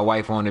 too. My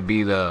wife wanted to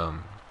be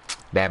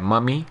that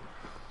mummy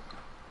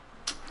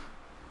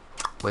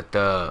with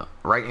the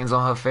writings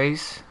on her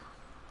face.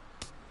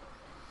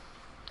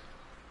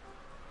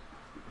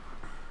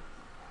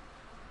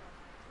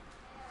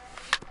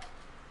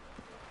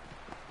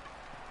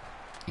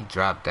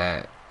 Drop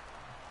that.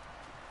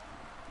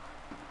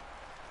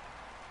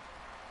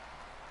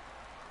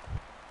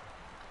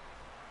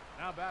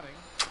 Now batting.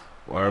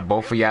 Or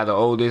both of y'all the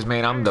oldest,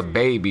 man. I'm the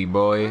baby,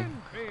 boy. Winfield.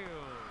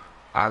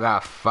 I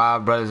got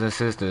 5 brothers and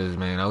sisters,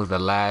 man. I was the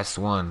last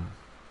one.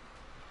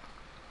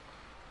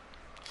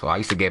 So I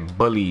used to get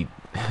bullied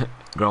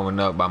growing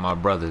up by my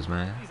brothers,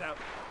 man. He's out.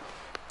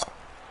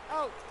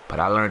 Out. But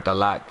I learned a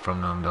lot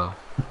from them, though.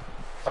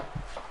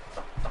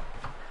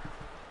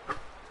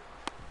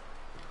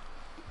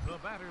 The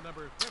batter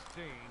number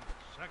 15,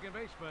 second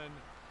baseman,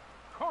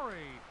 Corey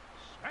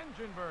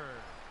Spangenberg.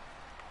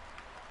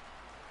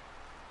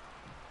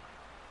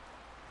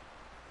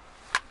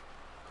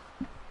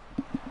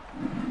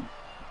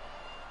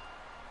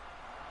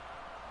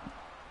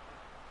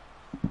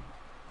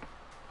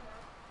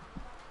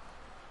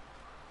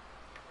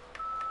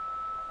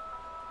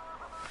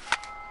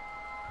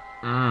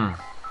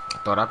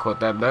 I thought I caught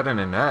that better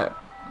than that.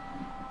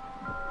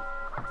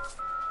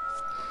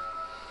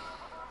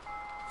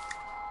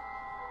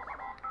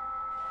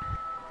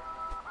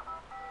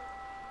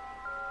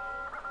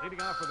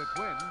 Leading off for the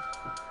Twins,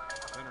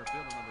 center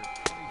fielder number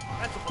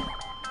 25, That's a ball.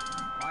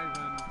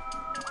 Ivan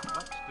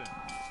Buxton.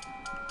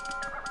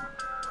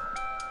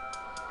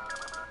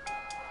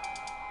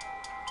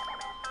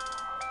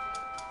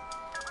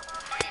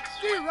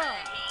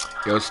 D-Rod.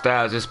 Yo,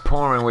 Styles, it's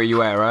pouring where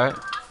you at, right?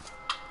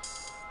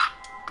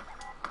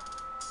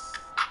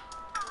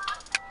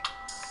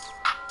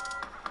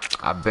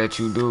 I bet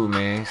you do,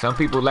 man. Some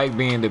people like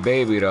being the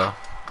baby, though.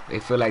 They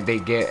feel like they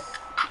get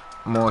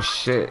more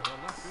shit. The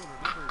left fielder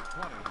number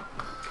 20,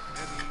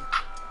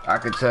 Eddie I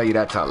can tell you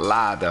that's a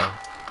lie, though.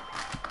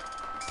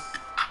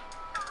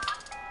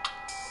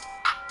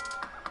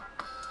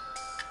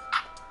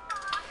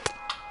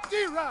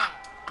 D-Rod.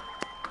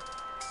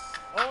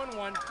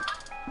 0-1.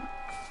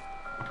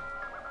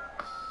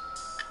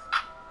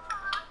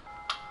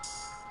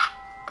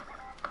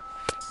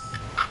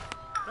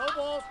 No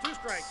balls, 2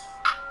 strikes.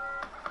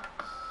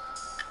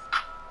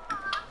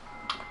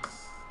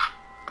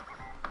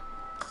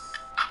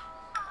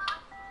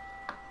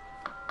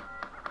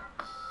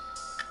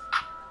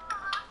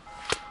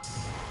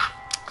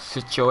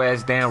 Sit your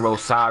ass down,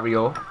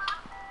 Rosario.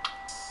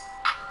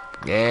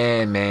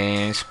 Yeah,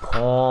 man, it's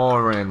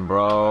pouring,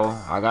 bro.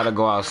 I gotta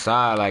go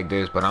outside like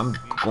this, but I'm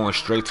going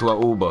straight to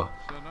a Uber.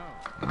 Sano.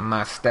 I'm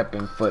not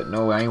stepping foot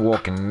nowhere. I ain't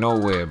walking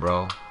nowhere,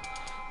 bro.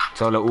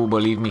 Tell the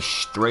Uber leave me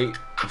straight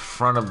in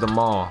front of the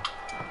mall.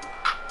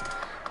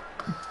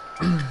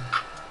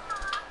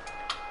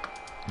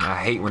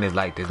 I hate when it's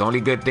like this. The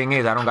only good thing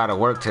is I don't gotta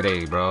work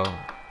today, bro.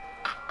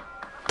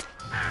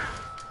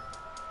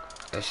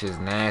 That shit's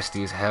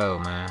nasty as hell,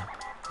 man.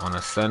 On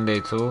a Sunday,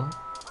 too.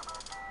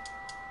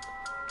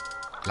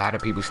 A lot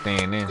of people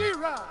staying in.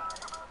 D-Rod.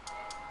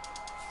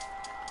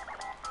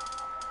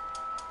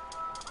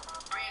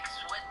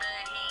 Bricks with the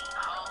heat,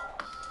 ho.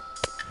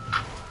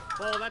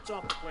 Ball, that's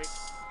off the plate.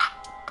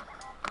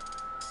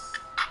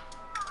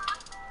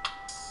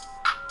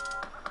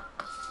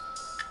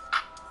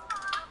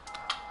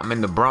 I'm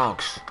in the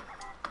Bronx.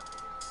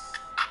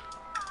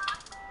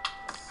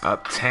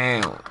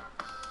 Uptown.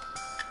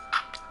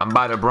 I'm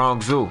by the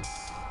Bronx Zoo.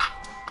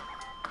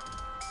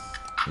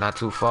 Not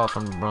too far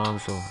from the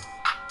Bronx Zoo.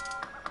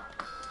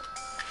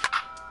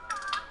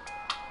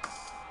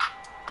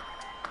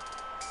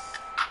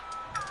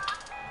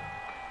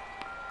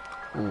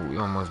 Ooh, you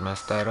almost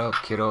messed that up,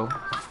 kiddo.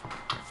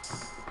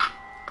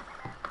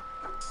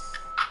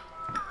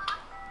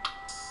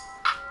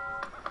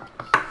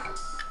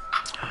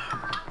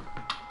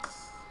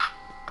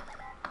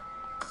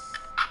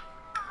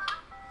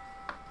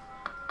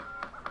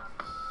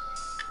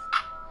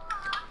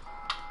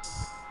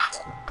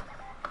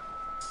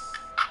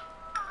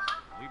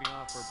 Leading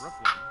off for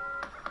Brooklyn,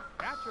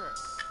 catcher,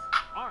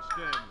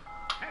 Austin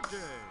Hedges.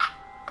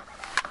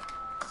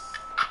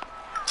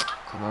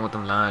 Come on with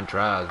them line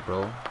drives,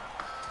 bro.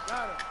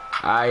 Got it.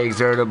 Alright,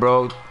 Exerter,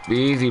 bro. Be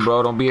easy,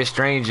 bro. Don't be a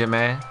stranger,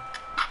 man.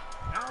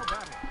 Now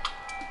batting,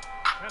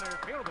 center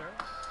fielder,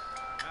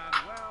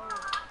 Manuel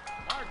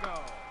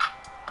Margot.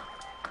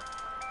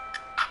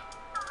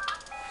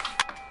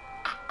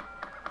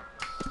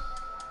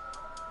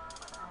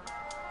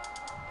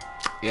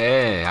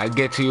 Yeah, I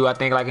get to you, I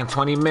think, like in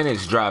 20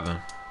 minutes driving.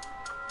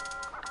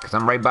 Because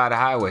I'm right by the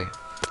highway.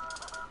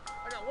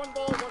 I got 1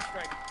 ball, 1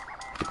 strike.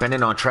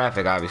 Depending on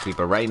traffic, obviously.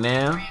 But right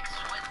now,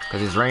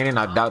 because it's raining,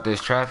 I doubt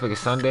there's traffic.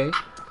 It's Sunday.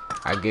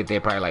 I get there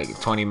probably like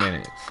 20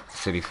 minutes.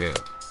 City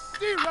Field.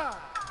 D-Rod.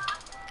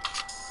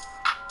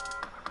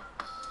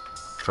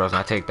 Trust me,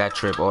 I take that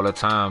trip all the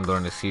time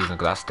during the season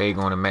because I stay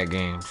going to Met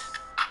games.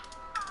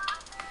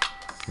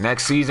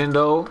 Next season,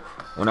 though,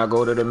 when I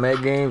go to the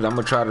Met games, I'm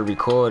going to try to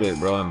record it,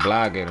 bro, and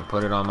blog it and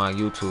put it on my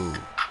YouTube.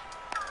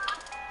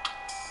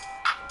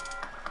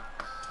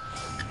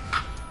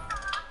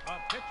 A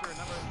pitcher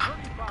number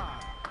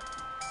 35,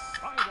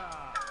 Vida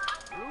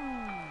Cruz.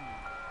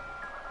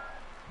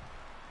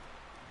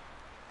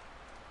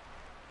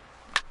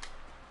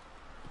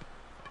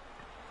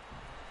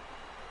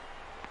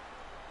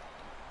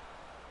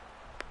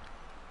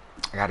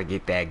 I gotta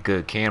get that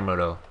good camera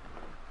though.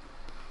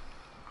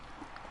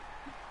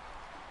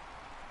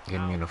 Get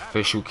me an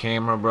official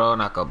camera, bro,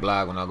 and I could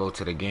blog when I go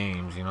to the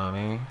games, you know what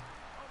I mean?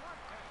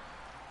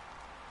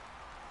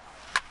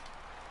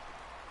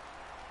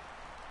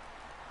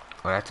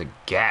 Oh, that's a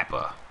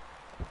gapper.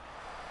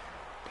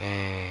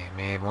 Damn,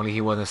 man, if only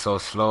he wasn't so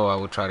slow, I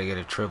would try to get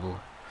a triple.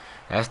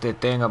 That's the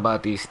thing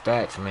about these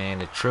stats, man.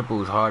 The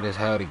triple is hard as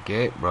hell to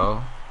get,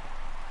 bro.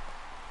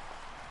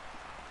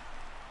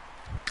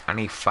 I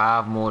need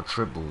 5 more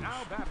triples.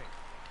 Now batting.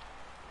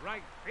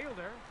 Right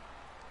fielder,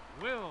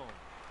 Will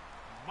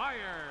Myers.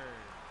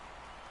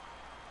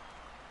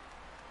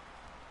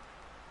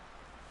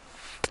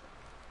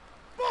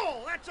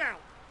 Ball, that's out.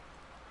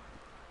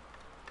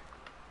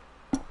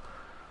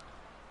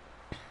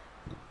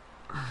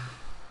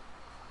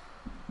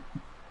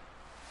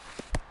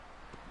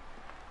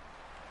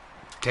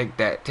 Take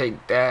that,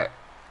 take that.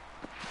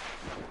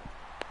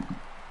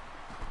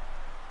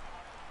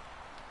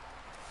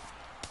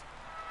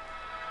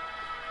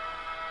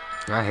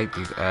 I hate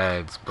these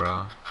ads,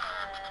 bro.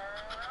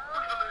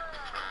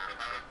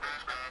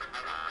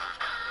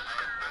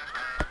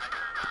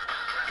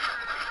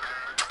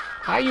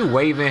 How you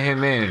waving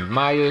him in?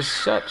 Myers,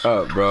 shut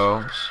up,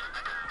 bro.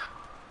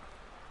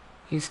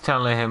 He's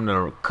telling him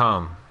to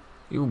come.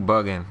 You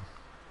bugging.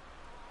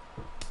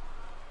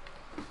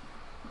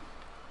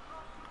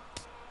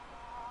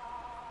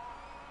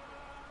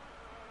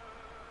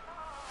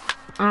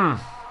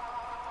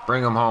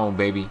 Bring him home,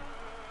 baby.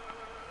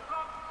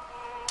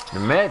 The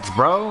Mets,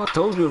 bro. I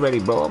told you already,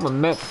 bro. I'm a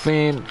Met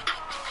fan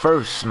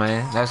first,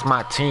 man. That's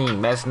my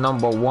team. That's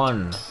number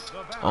 1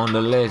 on the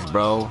list,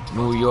 bro.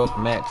 New York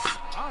Mets.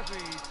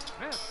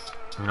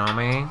 You know what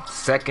I mean?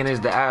 Second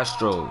is the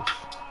Astros.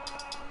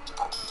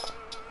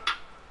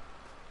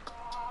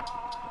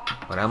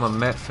 But I'm a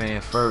Met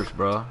fan first,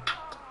 bro.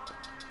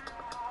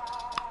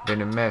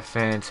 Been a Met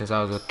fan since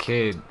I was a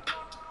kid.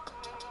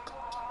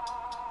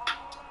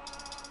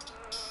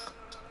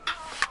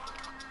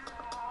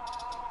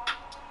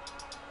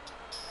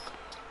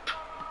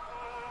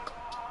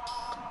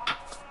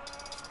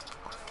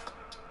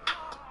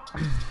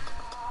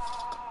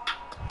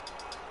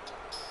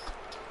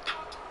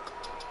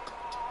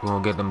 We're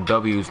gonna get them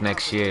W's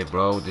next year,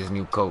 bro, with this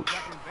new coach.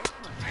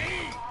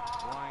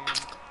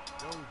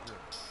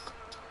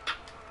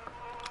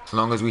 As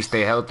long as we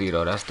stay healthy,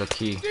 though, that's the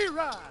key.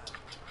 I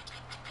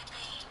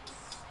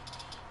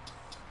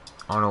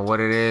don't know what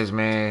it is,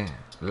 man.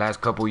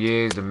 Last couple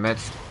years, the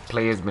Mets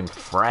players been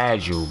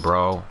fragile,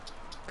 bro.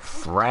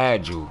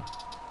 Fragile.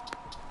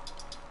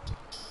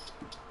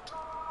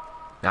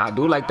 Now, I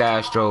do like the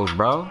Astros,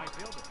 bro.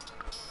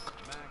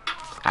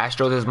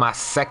 Astros is my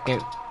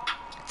second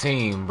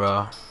team,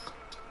 bro.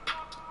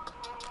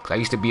 I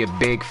used to be a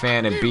big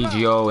fan of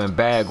BGO and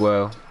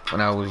Bagwell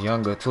when I was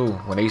younger too.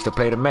 When they used to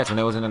play the Mets when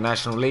they was in the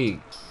National League,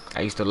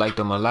 I used to like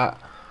them a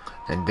lot.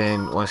 And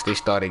then once they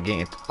started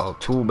getting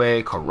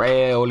Altuve,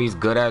 Correa, all these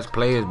good ass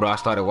players, bro, I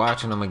started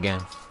watching them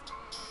again.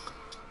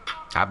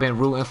 I've been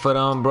rooting for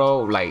them,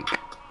 bro, like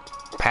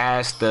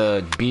past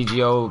the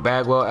BGO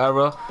Bagwell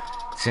era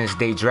since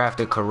they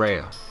drafted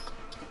Correa.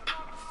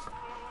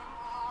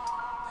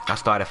 I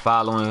started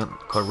following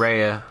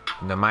Correa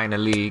in the minor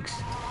leagues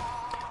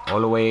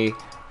all the way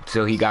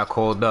until he got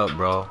called up,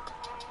 bro.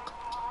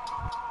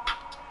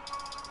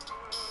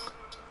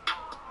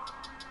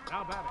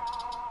 Now batting.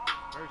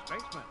 First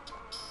baseman.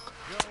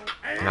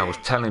 And I was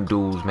telling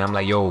dudes, man, I'm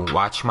like, yo,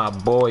 watch my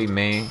boy,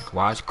 man.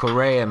 Watch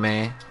Correa,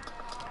 man.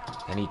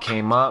 And he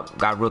came up,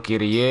 got Rookie of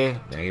the Year.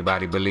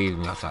 Everybody believed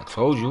me. I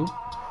told you.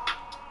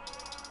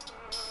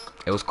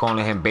 It was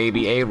calling him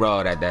Baby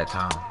A-Rod at that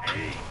time.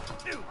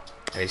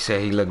 They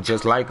said he looked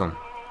just like him.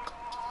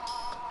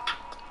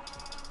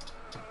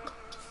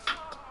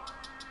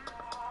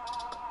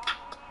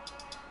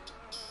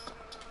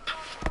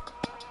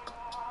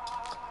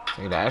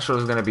 The Astros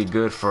is gonna be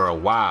good for a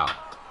while.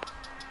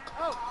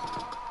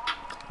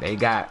 They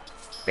got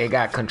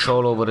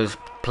control over these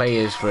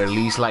players for at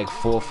least like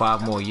 4 or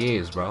 5 more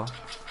years, bro.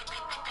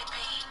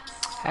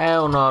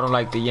 Hell no, I don't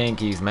like the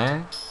Yankees,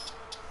 man.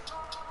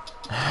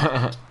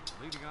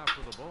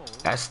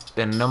 That's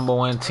the number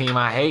 1 team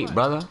I hate,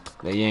 brother.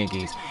 The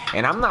Yankees.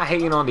 And I'm not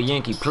hating on the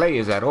Yankee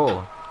players at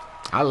all.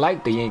 I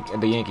like the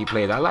Yankee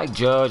players. I like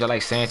Judge. I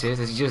like Sanchez.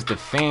 It's just the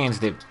fans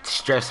that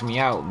stress me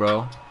out,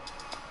 bro.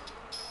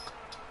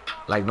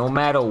 Like, no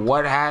matter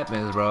what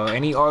happens, bro,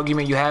 any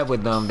argument you have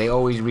with them, they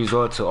always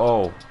resort to,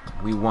 oh,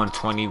 we won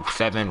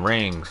 27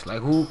 rings.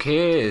 Like, who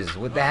cares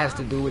what that has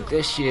to do with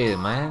this shit,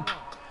 man?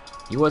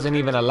 You wasn't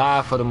even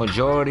alive for the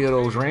majority of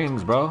those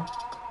rings, bro.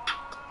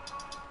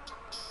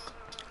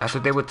 That's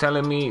what they were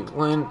telling me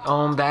when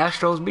the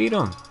Astros beat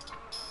them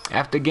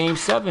after Game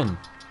 7.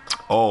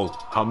 Oh,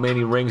 how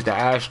many rings the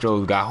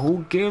Astros got?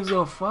 Who gives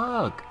a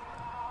fuck?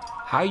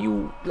 How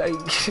you, like,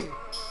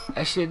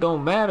 that shit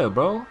don't matter,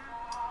 bro.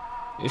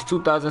 It's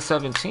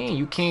 2017.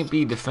 You can't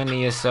be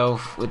defending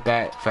yourself with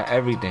that for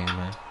everything,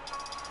 man.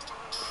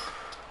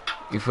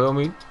 You feel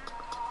me?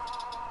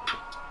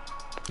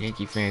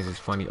 Yankee fans is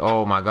funny.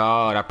 Oh my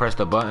God, I pressed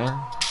the button.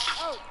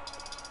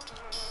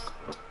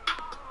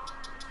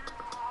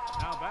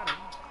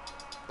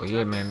 But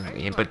yeah, man.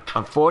 Yeah, but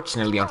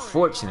unfortunately,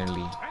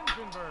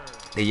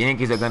 the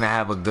Yankees are gonna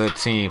have a good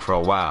team for a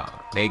while.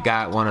 They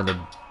got one of the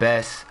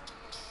best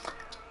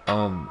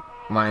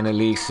minor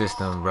league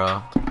system,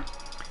 bro.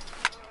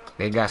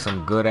 They got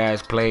some good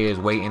ass players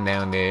waiting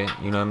down there,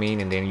 you know what I mean?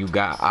 And then you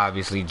got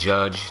obviously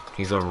Judge.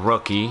 He's a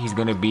rookie. He's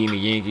gonna be in the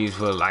Yankees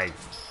for like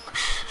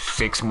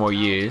 6 more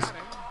years.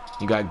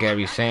 You got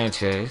Gary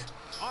Sanchez.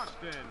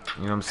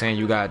 You know what I'm saying?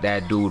 You got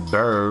that dude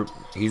Bird.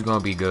 He's gonna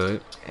be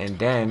good. And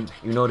then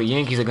you know the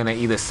Yankees are gonna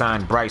either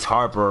sign Bryce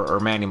Harper or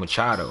Manny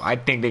Machado. I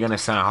think they're gonna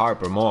sign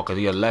Harper more because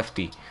he's a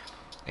lefty,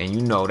 and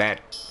you know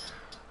that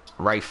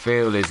right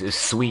field is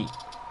sweet.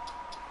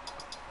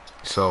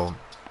 So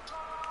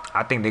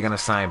I think they're gonna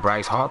sign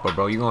Bryce Harper,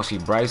 bro. You're gonna see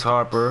Bryce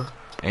Harper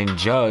and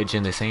Judge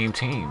in the same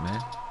team,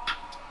 man.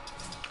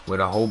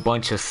 With a whole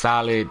bunch of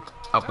solid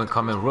up and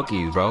coming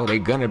rookies, bro. They're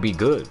gonna be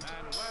good.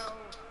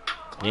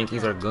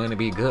 Yankees are gonna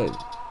be good.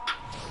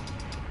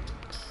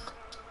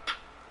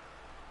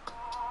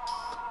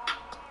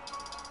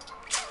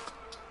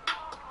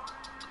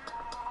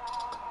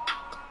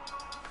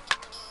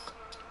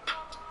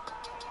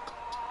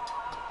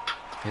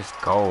 Let's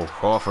go.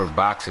 Crawford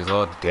boxes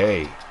all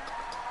day.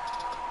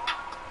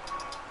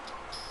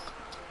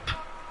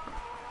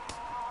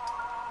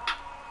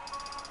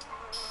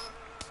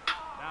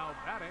 Now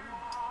batting,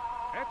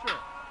 pitcher.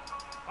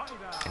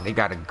 And they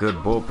got a good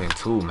bullpen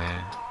too,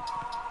 man.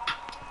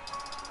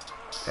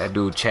 That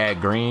dude Chad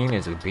Green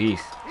is a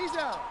beast. He's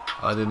out.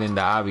 Other than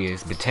the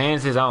obvious,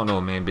 Betances, I don't know,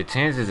 man.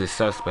 Betances is a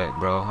suspect,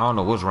 bro. I don't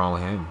know what's wrong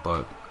with him,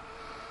 but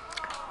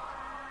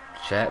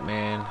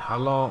Chapman,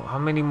 how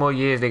many more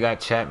years they got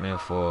Chapman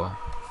for?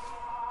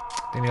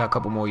 I think they got a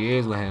couple more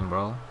years with him,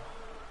 bro.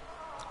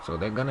 So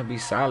they're gonna be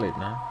solid,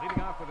 man.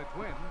 Leading off for the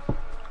Twins.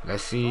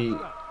 Let's see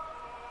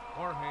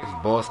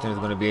if Boston is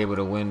gonna be able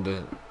to win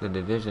the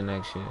division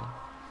next year.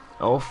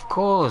 Of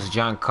course,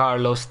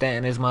 Giancarlo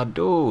Stanton is my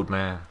dude,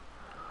 man.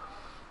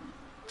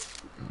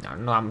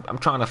 No, I'm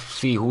trying to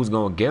see who's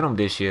gonna get him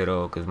this year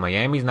though, cause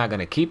Miami's not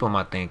gonna keep him,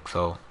 I think.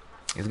 So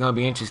it's gonna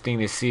be interesting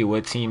to see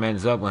what team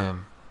ends up with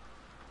him.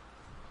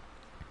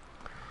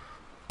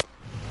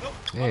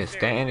 Yeah,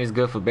 Stanton is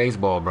good for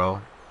baseball,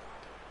 bro.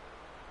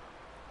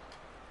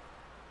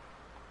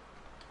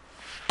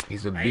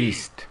 He's a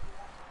beast.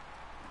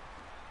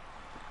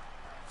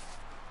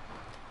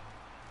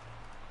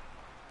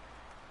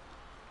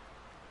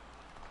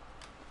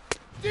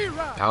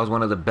 That was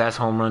one of the best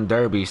home run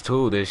derbies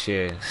too this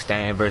year.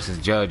 Stanton versus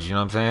Judge, you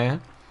know what I'm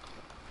saying?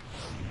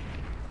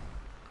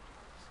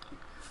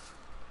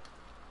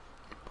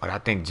 But I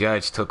think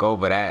Judge took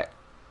over that.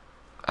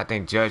 I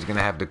think Judge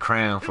gonna have the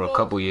crown for a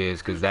couple years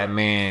because that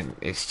man,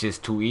 it's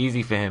just too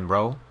easy for him,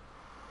 bro.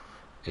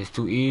 It's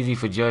too easy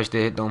for Judge to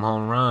hit them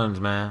home runs,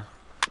 man.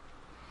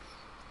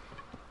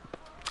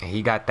 And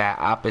he got that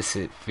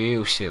opposite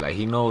field shit. Like,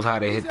 he knows how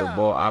to hit the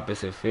ball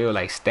opposite field.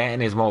 Like,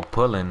 Stanton is more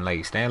pulling.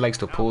 Like, Stanton likes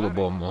to pull the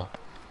ball more.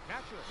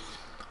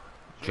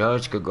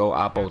 Judge could go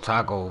oppo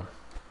taco.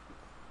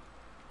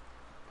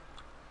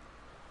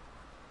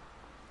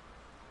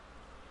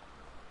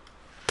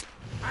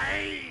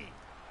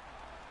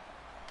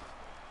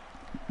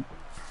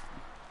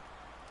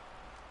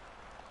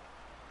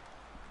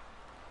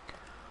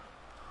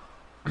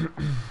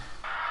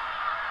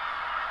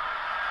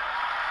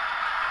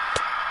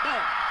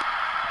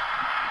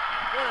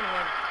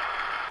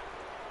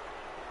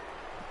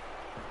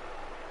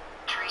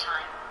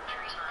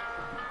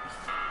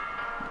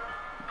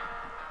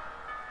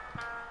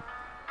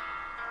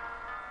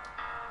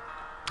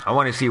 I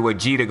want to see what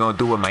Jeter gonna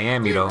do with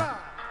Miami though.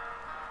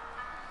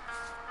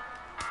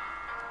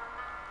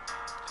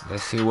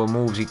 Let's see what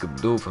moves he could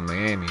do for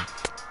Miami.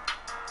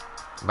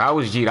 If I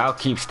was Jeter, I'll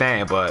keep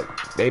Stan, but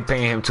they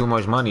paying him too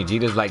much money.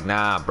 Jeter's like,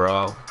 nah,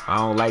 bro, I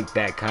don't like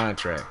that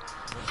contract.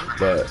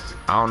 But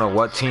I don't know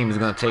what team is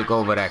gonna take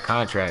over that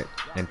contract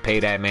and pay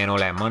that man all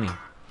that money.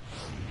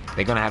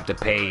 They're gonna have to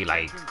pay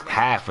like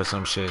half or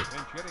some shit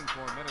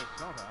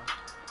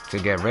to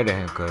get rid of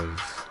him, cause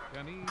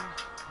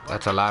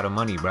that's a lot of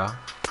money, bro.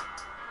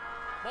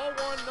 Ball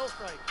one, no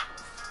strike.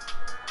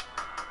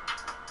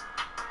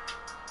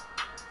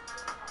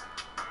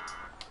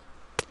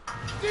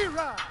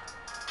 D-Rod.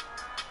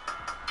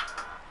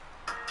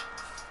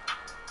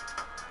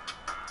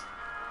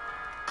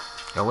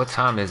 Yo, what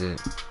time is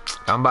it?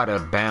 I'm about to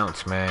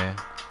bounce, man.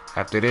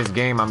 After this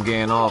game, I'm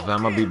getting off.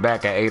 I'm gonna be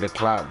back at 8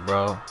 o'clock,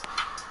 bro.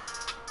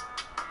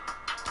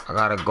 I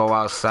gotta go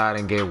outside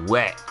and get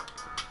wet.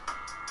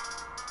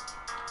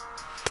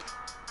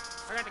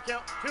 I got the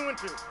count.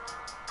 2-2.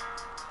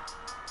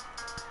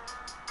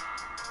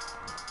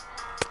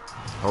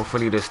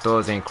 Hopefully the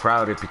stores ain't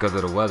crowded because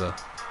of the weather.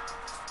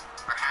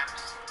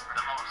 Perhaps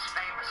the most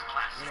famous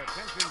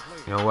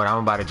classic. You know what? I'm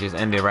about to just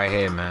end it right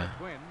here, man.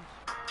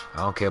 I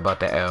don't care about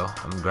the L.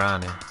 I'm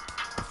grinding.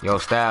 Yo,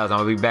 Styles, I'm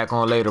gonna be back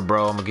on later,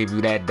 bro. I'm gonna give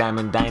you that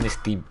Diamond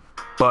Dynasty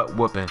butt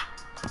whooping.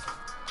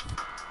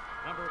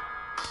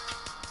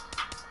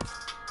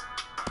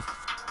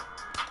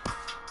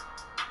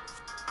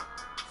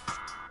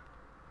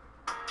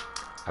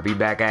 I'll be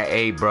back at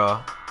 8, bro.